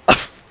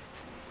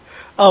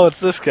 oh, it's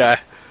this guy.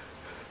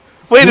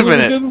 Wait a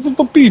minute. Good for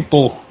the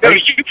people. Yo,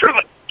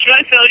 can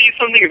I tell you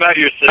something about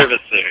your service,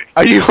 sir?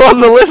 Are you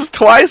on the list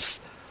twice?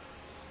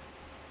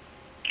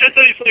 Can I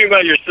tell you something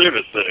about your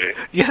service, sir?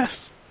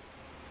 Yes.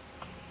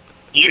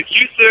 You,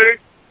 sir,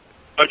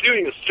 are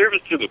doing a service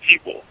to the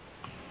people.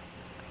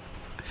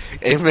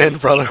 Amen,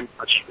 brother. I'm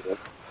watching you.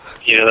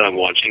 You know that I'm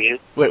watching you?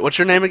 Wait, what's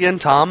your name again,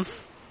 Tom?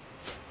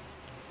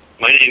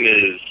 My name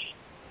is...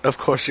 Of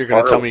course you're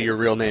going to tell me your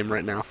real name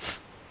right now.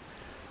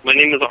 My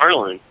name is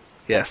Arlen.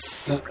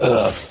 Yes.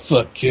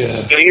 Fuck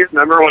yeah. Don't you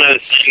remember when I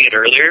was saying it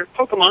earlier?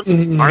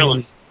 Pokemon.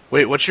 Arlen.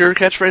 Wait, what's your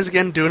catchphrase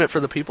again? Doing it for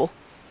the people?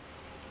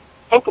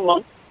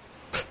 Pokemon.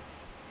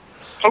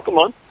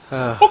 Pokemon.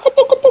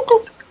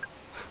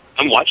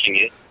 I'm watching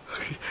you.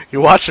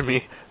 You're watching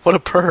me. What a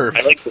perv.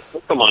 I like the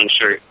Pokemon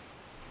shirt.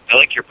 I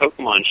like your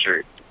Pokemon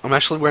shirt. I'm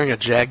actually wearing a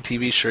Jag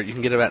TV shirt. You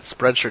can get it at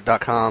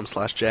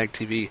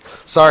spreadshirt.com/JagTV.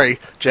 Sorry,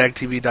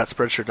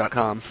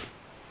 jagtv.spreadshirt.com.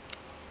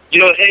 You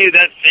know, hey,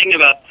 that thing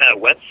about that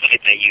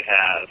website that you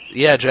have.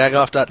 Yeah,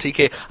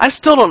 jagoff.tk. I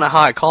still don't know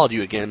how I called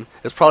you again.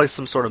 It's probably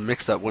some sort of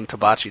mix-up when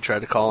Tabachi tried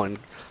to call and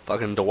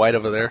fucking Dwight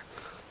over there.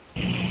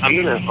 I'm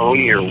gonna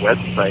own your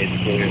website,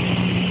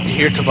 dude. You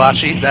hear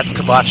Tabachi? That's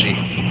Tabachi.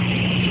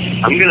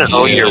 I'm gonna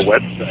own your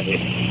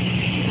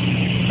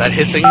website. That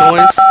hissing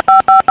noise?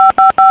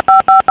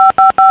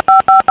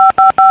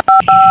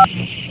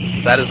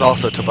 That is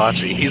also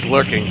Tabachi. He's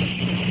lurking.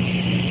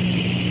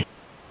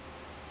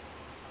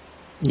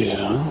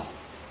 Yeah.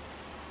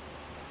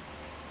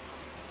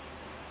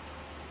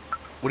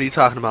 What are you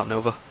talking about,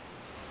 Nova?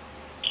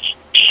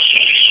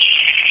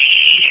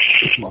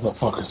 This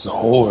motherfucker's a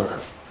whore.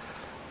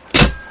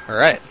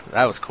 Alright,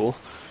 that was cool.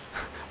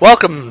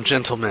 Welcome,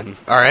 gentlemen.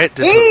 Alright,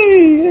 did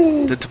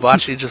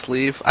Tabachi just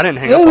leave? I didn't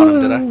hang up on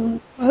him, did I?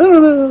 I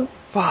don't know.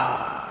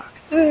 Fuck.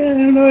 I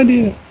have no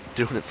idea.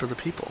 Doing it for the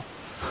people.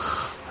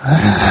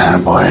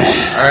 Boy.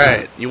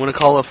 Alright, you want to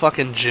call a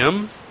fucking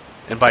Jim?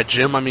 And by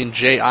Jim, I mean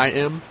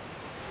J-I-M?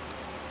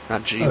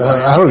 Not G.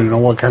 I don't even know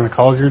what kind of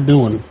calls you're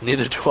doing.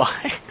 Neither do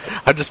I.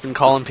 I've just been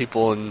calling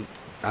people and,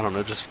 I don't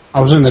know, just... I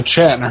was in the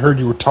chat and I heard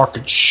you were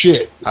talking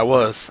shit. I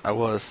was.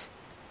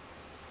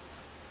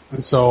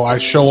 And so I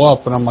show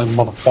up and I'm like,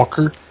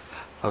 motherfucker.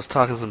 I was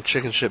talking some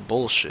chicken shit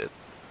bullshit.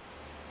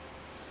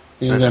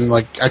 And then,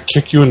 like, I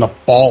kick you in the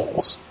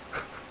balls.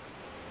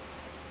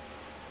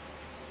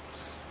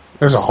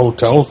 There's a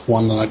hotel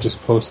one that I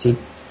just posted.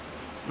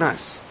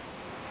 Nice.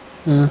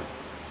 Yeah.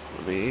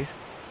 Let me...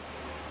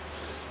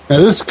 Now,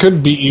 this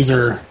could be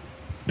either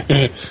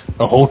a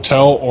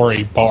hotel or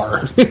a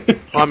bar. Well,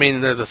 I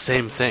mean, they're the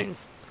same thing.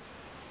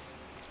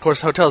 Of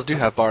course, hotels do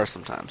have bars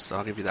sometimes, so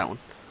I'll give you that one.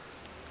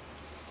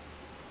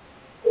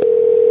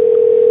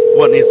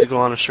 What needs to go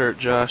on a shirt,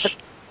 Josh?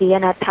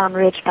 Ian at Pound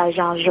Ridge by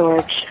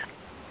Jean-Georges.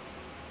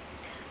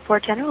 For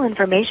general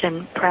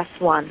information, press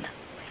 1.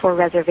 For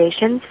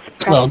reservations,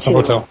 press 2. It's a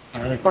hotel.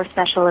 All right. For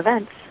special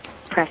events,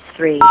 press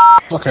 3.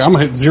 Okay, I'm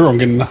going to hit 0 and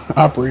get an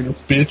operator,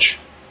 bitch.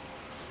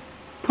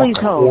 Please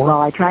Fucking hold whore.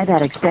 while I try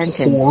that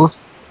extension. Whore.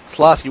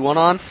 Sloth, you want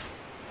on?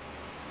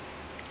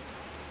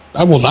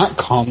 I will not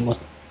come with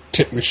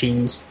tip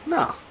machines.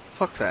 No,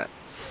 fuck that.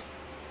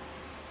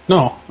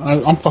 No,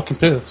 I'm fucking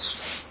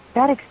pissed.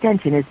 That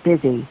extension is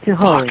busy. To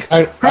hold,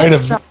 I'd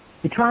have...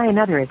 to try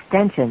another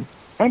extension.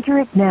 Enter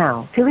it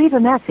now. To leave a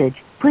message,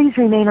 please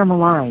remain on the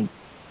line.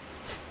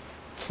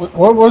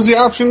 What was the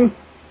option?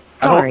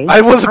 Sorry.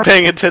 I wasn't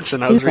paying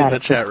attention. I was reading the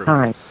chat room.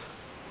 Time.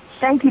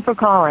 Thank you for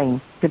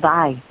calling.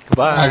 Goodbye.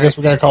 Goodbye. I guess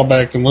we gotta call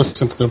back and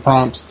listen to the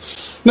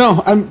prompts.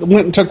 No, I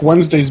went and took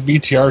Wednesday's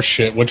BTR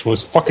shit, which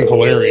was fucking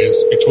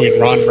hilarious, between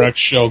Ron Rex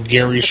show,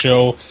 Gary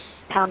show,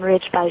 Pound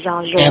Ridge by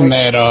Jean-Georges. and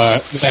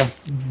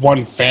that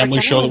one family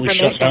show that we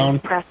shut down.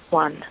 Press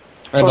 1.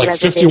 I had For like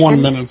 51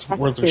 reservations, minutes press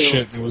worth of 2.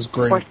 shit, and it was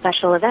For great.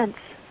 special events,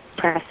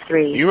 press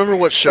 3. You remember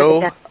what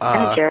show?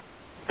 Manager,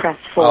 press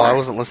 4. Oh, I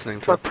wasn't listening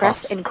to For the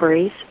press prompts.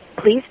 inquiries,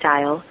 please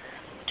dial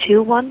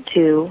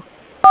 212-35.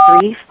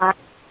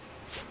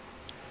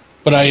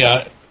 But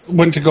I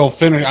went to go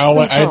finish. I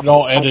had it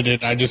all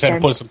edited. I just had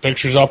to put some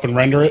pictures up and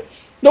render it.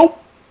 Nope.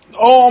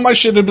 All my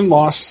shit had been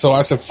lost, so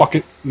I said, fuck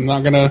it. I'm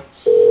not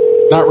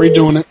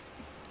redoing it.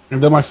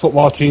 And then my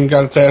football team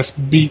got its ass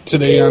beat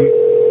today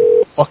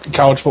on fucking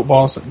college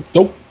football. So,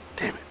 nope.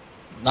 Damn it.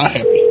 Not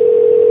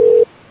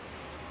happy.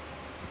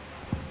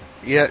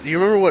 Yeah, do you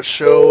remember what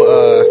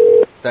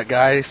show that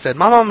guy said,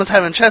 my mom was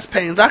having chest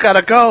pains, I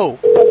gotta go?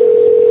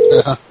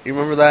 You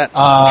remember that?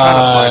 I'm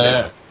trying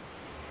to find it.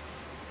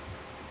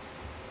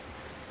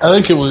 I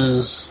think it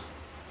was...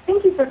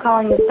 Thank you for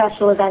calling the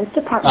Special Events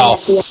Department at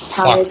the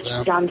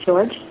College, John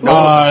George.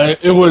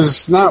 It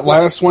was not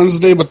last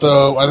Wednesday, but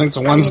I think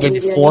the Wednesday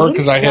before,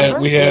 because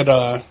we had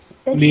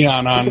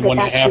Neon on when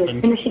it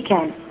happened.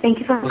 Thank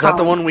you for Was that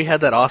the one we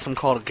had that awesome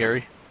call to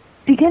Gary?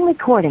 Begin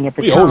recording at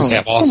the We tone. always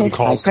have awesome Finish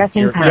calls by to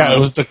Gary. pressing Yeah, pound.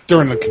 it was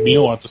during the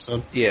Camille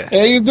episode. Yeah.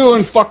 Hey, you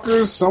doing,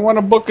 fuckers? I want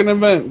to book an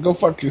event. Go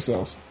fuck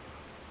yourself.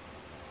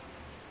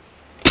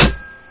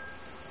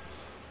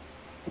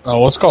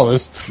 Oh, let's call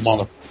this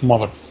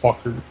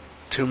motherfucker.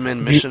 2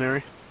 Men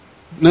Missionary?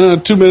 No,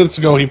 2 minutes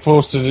ago he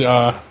posted,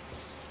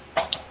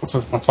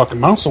 if my fucking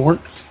mouse will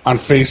work, on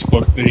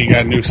Facebook that he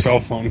got a new cell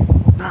phone.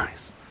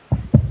 Nice.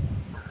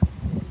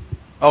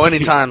 Oh,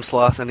 anytime,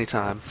 Sloth,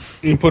 anytime.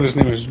 He put his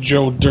name as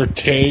Joe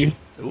Dirte,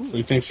 so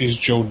he thinks he's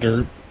Joe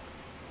Dirt.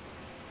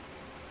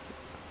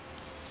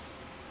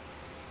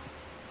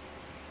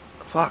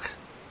 Fuck.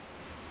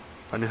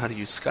 If I knew how to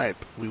use Skype,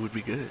 we would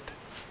be good.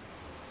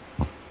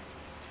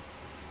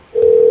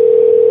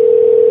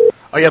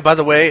 Oh yeah, by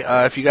the way,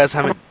 if you guys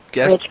haven't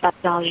guessed... Rich by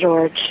Jean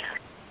George.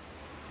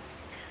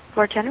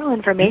 For general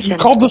information... You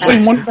called the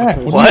same one back.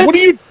 What? What are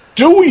you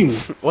doing?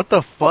 What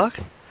the fuck?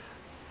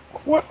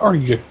 What are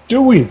you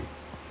doing?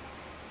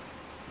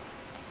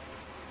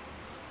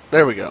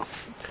 There we go.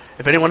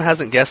 If anyone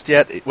hasn't guessed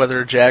yet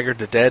whether Jag or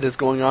the Dead is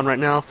going on right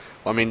now,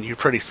 well, I mean, you're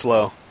pretty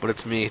slow, but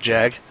it's me,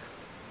 Jag.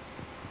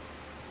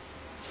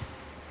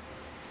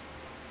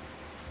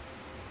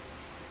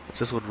 If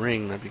this would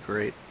ring, that'd be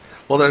great.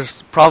 Well,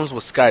 there's problems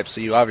with Skype,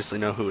 so you obviously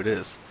know who it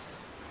is.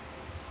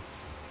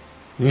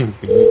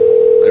 Mm-hmm.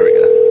 There we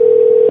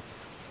go.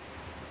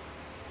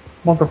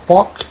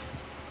 Motherfuck.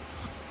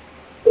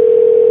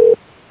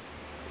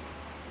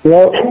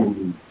 Yeah.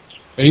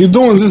 How you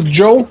doing? Is this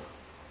Joe?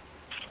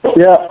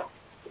 Yeah.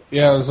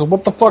 Yeah, so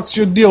what the fuck's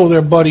your deal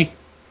there, buddy?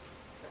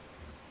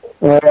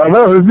 I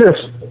know, who's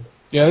this?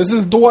 Yeah, this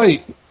is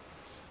Dwight.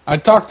 I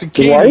talked to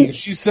Katie. Dwight?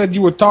 She said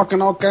you were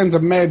talking all kinds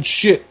of mad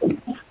shit.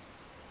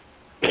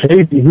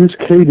 Katie? Who's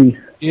Katie?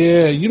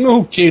 Yeah, you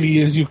know who Katie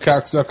is, you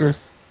cocksucker.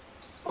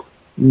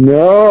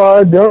 No,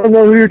 I don't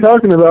know who you're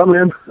talking about,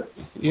 man.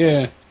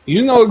 Yeah,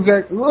 you know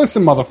exactly.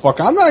 Listen,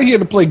 motherfucker, I'm not here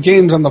to play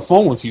games on the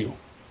phone with you.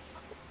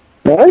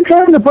 I ain't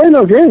trying to play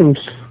no games.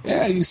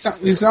 Yeah, you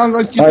sound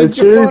like you think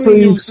you're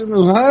funny. You sitting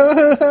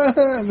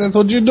there, that's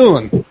what you're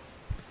doing.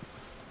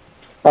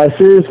 I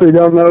seriously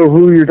don't know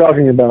who you're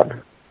talking about.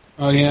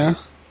 Oh, yeah?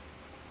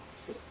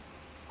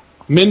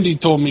 Mindy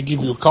told me to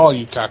give you a call,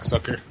 you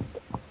cocksucker.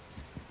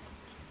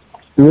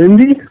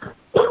 Lindy?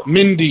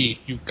 Mindy,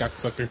 you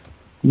cocksucker.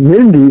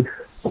 Mindy?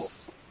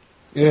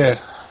 Yeah.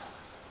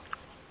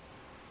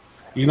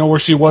 You know where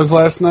she was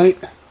last night?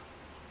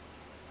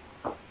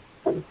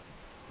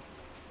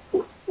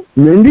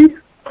 Mindy?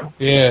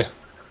 Yeah.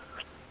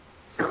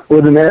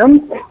 With an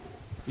M?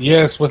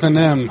 Yes, with an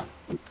M.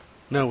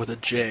 No, with a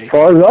J. As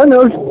far as I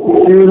know,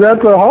 she was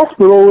at the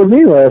hospital with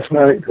me last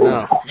night.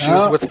 No, she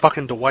was with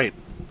fucking Dwight.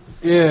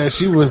 Yeah,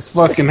 she was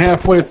fucking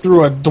halfway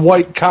through a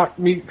Dwight cock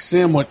meat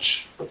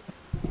sandwich.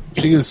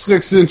 She is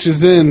 6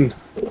 inches in,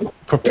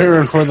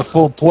 preparing for the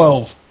full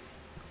 12.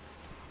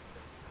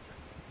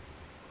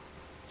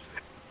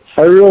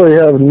 I really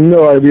have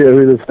no idea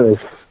who this is.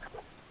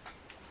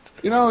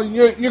 You know,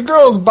 your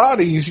girl's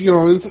bodies, you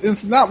know,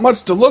 it's not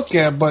much to look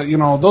at, but, you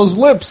know, those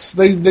lips,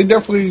 they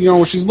definitely, you know,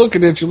 when she's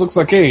looking at you, looks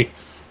like, hey,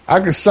 I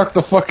could suck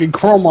the fucking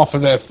chrome off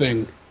of that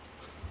thing.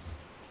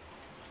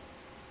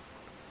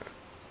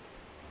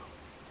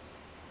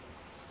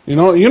 You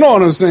know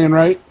what I'm saying,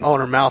 right? Oh,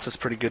 and her mouth is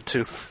pretty good,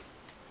 too.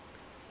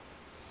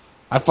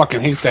 I fucking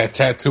hate that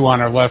tattoo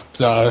on her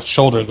left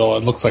shoulder, though.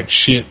 It looks like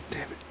shit.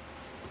 Damn it.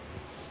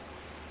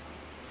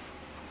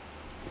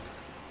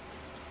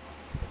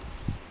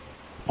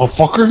 Oh,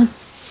 fucker?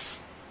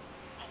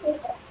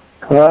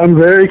 I'm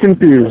very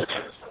confused.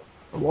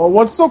 Well,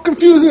 what's so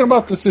confusing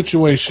about the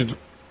situation?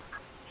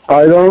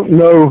 I don't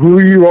know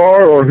who you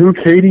are or who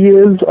Katie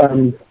is. I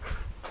don't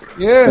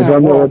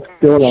know what's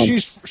going on.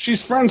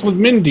 She's friends with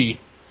Mindy.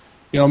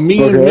 You know,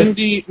 me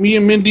Okay.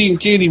 and Mindy and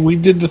Katie, we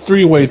did the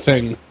 3-way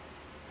thing.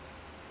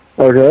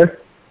 Okay.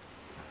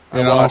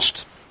 I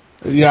watched.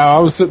 Yeah, I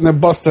was sitting there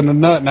busting a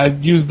nut, and I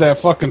used that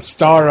fucking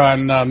star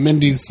on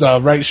Mindy's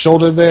right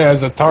shoulder there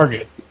as a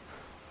target.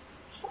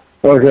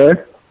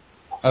 Okay.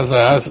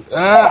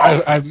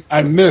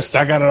 I missed.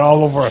 I got it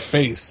all over her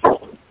face.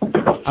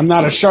 I'm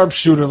not a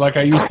sharpshooter like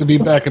I used to be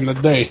back in the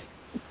day.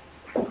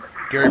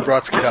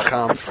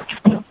 GaryBrodsky.com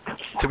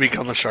to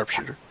become a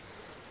sharpshooter.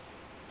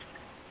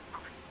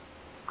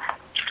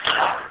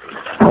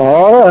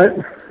 All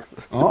right.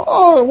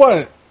 Oh,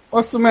 what?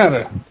 What's the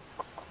matter?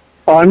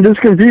 I'm just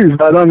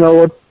confused. I don't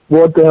know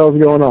what the hell's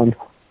going on.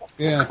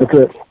 Yeah. That's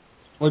it.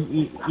 Well,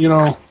 you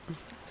know,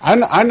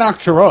 I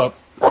knocked her up.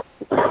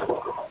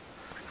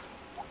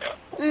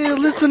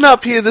 listen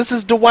up here. This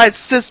is Dwight's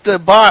sister,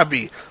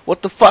 Barbie.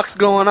 What the fuck's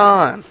going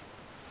on?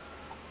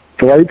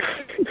 Dwight's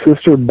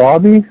sister,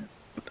 Bobby?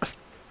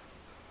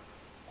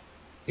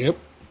 Yep.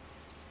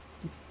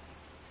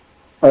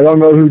 I don't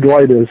know who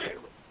Dwight is.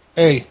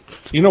 Hey,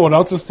 you know what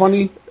else is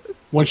funny?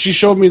 When she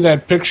showed me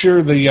that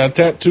picture, the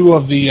tattoo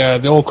of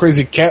the old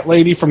crazy cat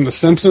lady from The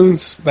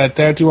Simpsons, that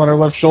tattoo on her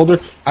left shoulder,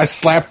 I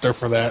slapped her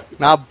for that.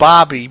 Not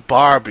Bobby,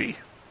 Barbie.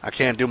 I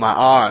can't do my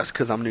R's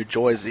because I'm New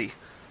Jersey.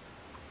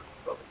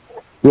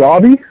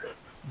 Robbie?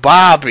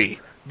 Bobby.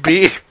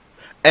 B-A-R-B-I-E-E.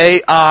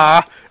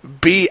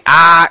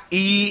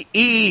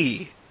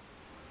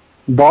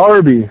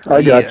 Barbie.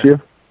 I got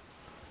you.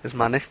 Is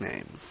my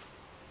nickname.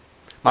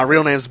 My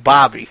real name's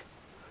Bobby.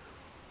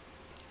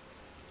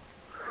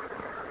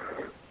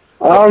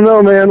 I don't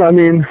know, man. I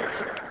mean...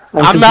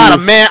 I'm not a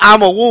man.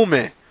 I'm a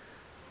woman.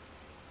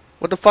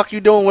 What the fuck you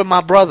doing with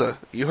my brother?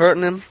 You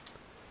hurting him?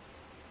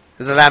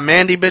 Is it that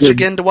Mandy bitch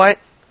again, Dwight?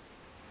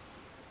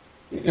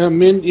 Yeah,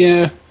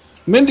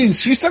 Mindy,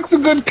 she sucks a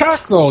good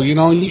cock, though. You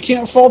know, you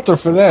can't fault her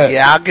for that.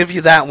 Yeah, I'll give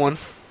you that one.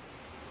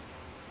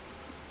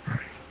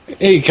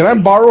 Hey, can I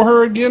borrow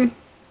her again?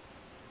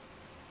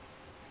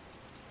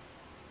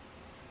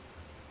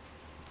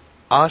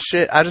 Oh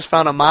shit, I just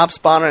found a mob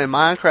spawner in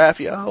Minecraft,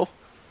 yo.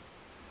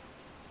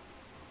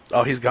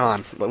 Oh, he's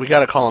gone. But we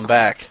gotta call him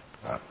back.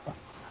 I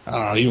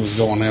don't know, he was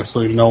going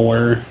absolutely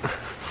nowhere.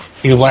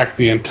 He lacked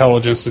the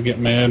intelligence to get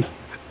mad.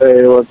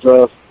 Hey, what's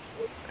up?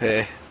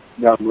 Hey.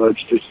 Not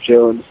much, just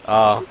chilling.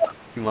 Oh,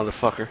 you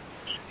motherfucker.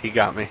 He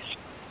got me.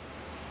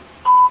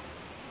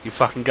 You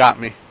fucking got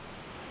me.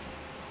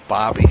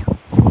 Bobby.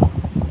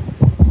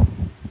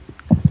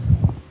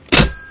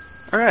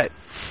 Alright.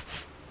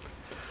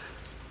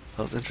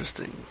 That was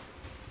interesting.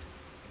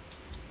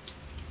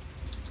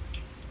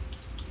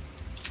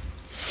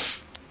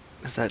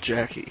 Is that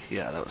Jackie?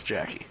 Yeah, that was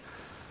Jackie.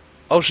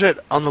 Oh shit,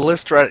 on the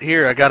list right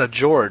here I got a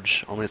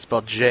George, only it's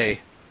spelled J.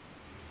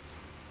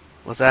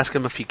 Let's ask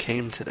him if he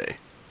came today.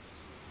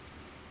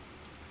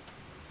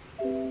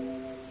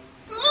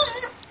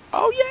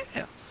 Oh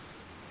yeah!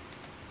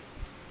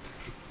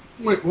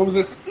 Wait, what was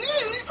this?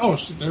 Oh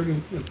shit, there it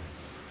is.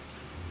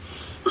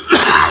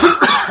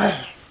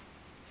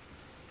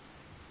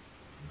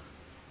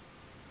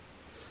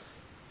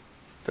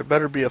 There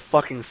better be a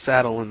fucking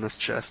saddle in this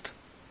chest.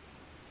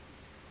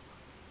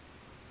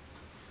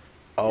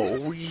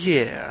 Oh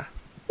yeah.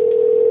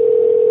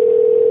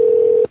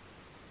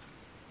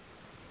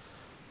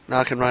 Now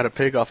I can ride a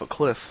pig off a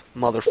cliff.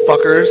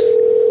 Motherfuckers.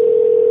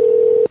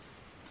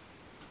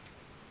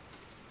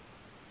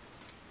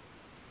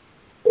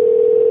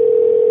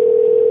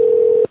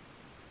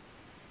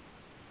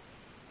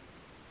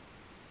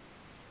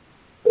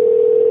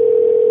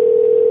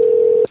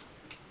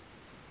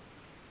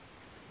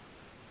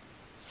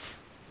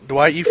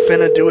 Dwight, you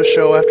finna do a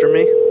show after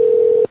me?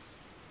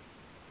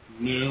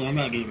 No, I'm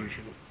not doing a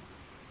show.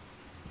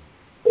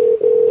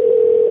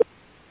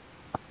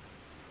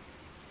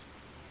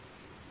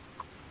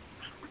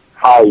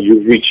 Hi,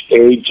 you've reached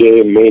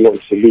AJ Main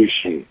of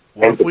Solution.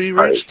 What have we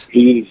reached?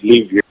 Please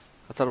leave your...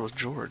 I thought it was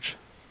George.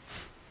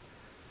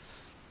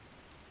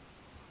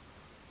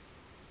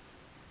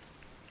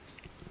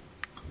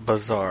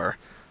 Bizarre.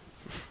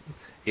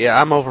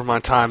 Yeah, I'm over my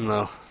time,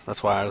 though.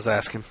 That's why I was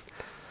asking.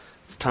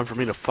 It's time for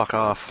me to fuck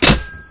off.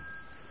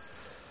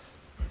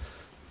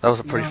 That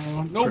was a pretty...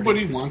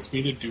 Nobody wants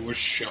me to do a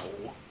show.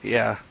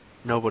 Yeah,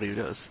 nobody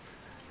does.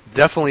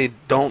 Definitely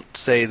don't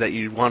say that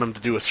you want them to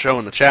do a show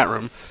in the chat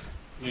room.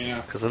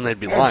 Yeah. Because then they'd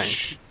be lying.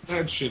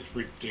 That shit's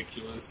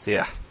ridiculous.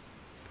 Yeah.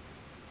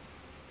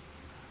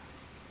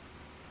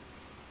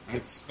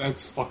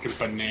 That's fucking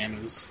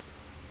bananas.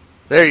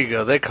 There you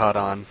go, they caught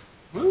on.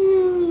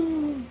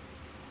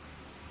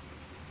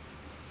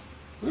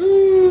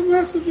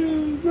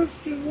 Messages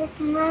left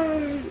and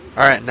right.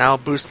 Alright, now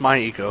boost my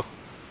ego.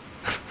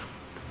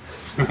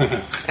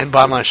 And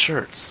buy my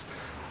shirts.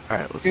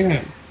 Alright, let's see.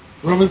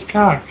 Rub his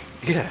cock.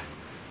 Yeah.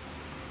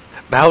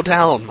 Bow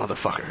down,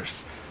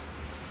 motherfuckers.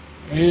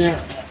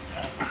 Yeah.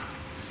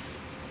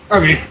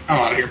 Okay, I'm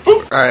out of here.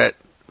 Boop. Alright,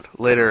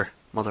 later,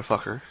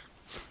 motherfucker.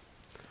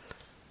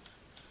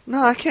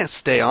 No, I can't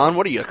stay on.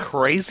 What are you,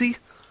 crazy?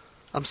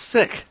 I'm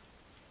sick.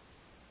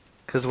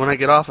 Because when I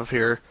get off of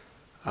here,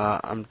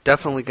 I'm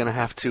definitely going to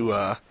have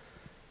to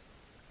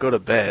go to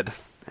bed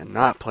and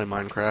not play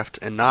Minecraft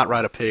and not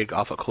ride a pig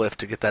off a cliff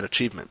to get that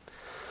achievement.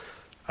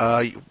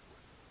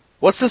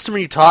 What system are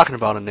you talking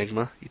about,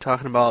 Enigma? You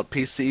talking about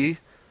PC,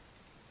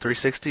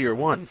 360, or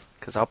 1?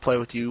 Because I'll play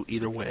with you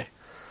either way.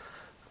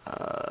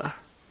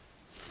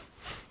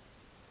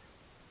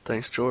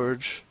 Thanks,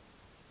 George.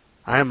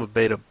 I am a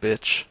beta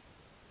bitch.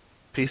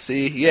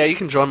 PC, yeah, you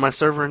can join my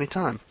server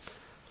anytime.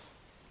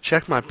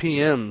 Check my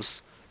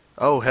PMs.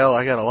 Oh, hell,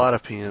 I got a lot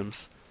of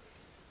PMs.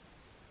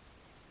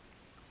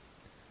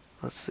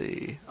 Let's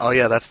see. Oh,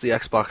 yeah, that's the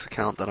Xbox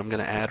account that I'm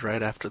going to add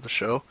right after the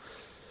show.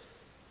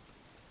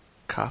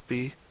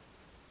 Copy.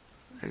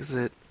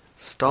 Exit.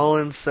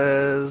 Stalin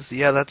says,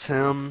 yeah, that's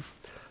him.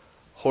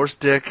 Horse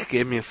Dick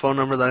gave me a phone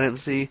number that I didn't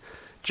see.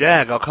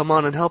 Jag, I'll come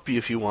on and help you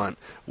if you want.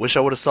 Wish I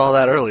would have saw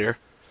that earlier.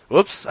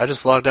 Whoops, I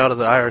just logged out of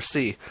the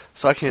IRC,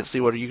 so I can't see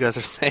what you guys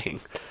are saying.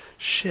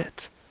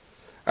 Shit.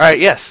 Alright,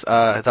 yes,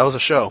 that was a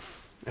show.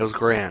 It was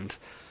grand.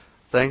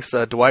 Thanks,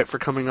 Dwight, for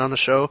coming on the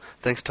show.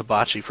 Thanks,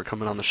 Tabachi, for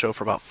coming on the show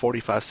for about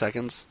 45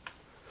 seconds.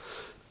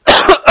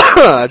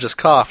 I just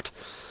coughed.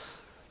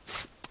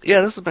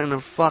 Yeah, this has been a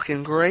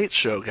fucking great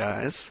show,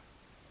 guys.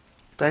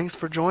 Thanks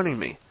for joining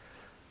me.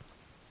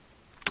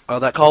 Oh,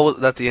 that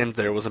call at the end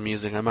there was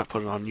amusing. I might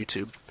put it on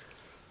YouTube.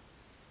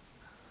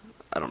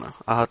 I don't know.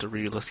 I'll have to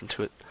re-listen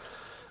to it.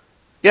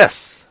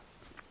 Yes.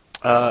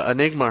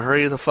 Enigma,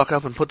 hurry the fuck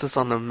up and put this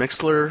on the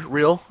Mixler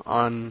reel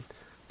on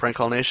Prank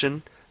Call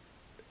Nation.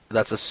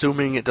 That's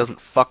assuming it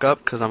doesn't fuck up,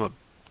 because I'm a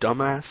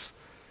dumbass.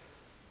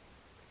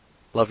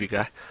 Love you,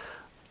 guy.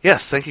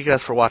 Yes, thank you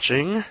guys for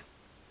watching,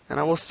 and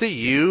I will see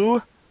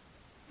you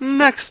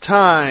next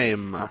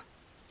time.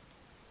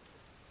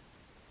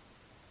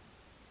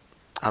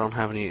 I don't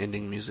have any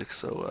ending music,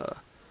 so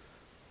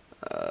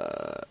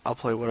I'll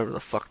play whatever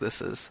the fuck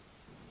this is.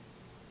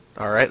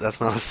 Alright,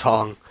 that's not a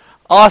song.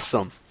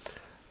 Awesome!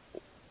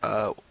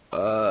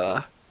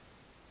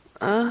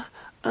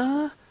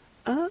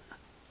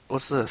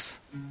 What's this?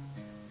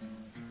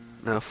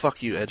 No,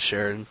 fuck you, Ed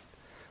Sheeran.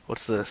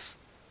 What's this?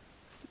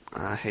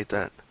 I hate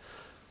that.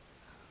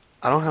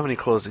 I don't have any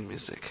closing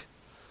music.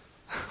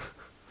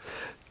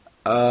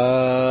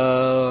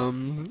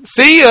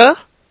 See ya!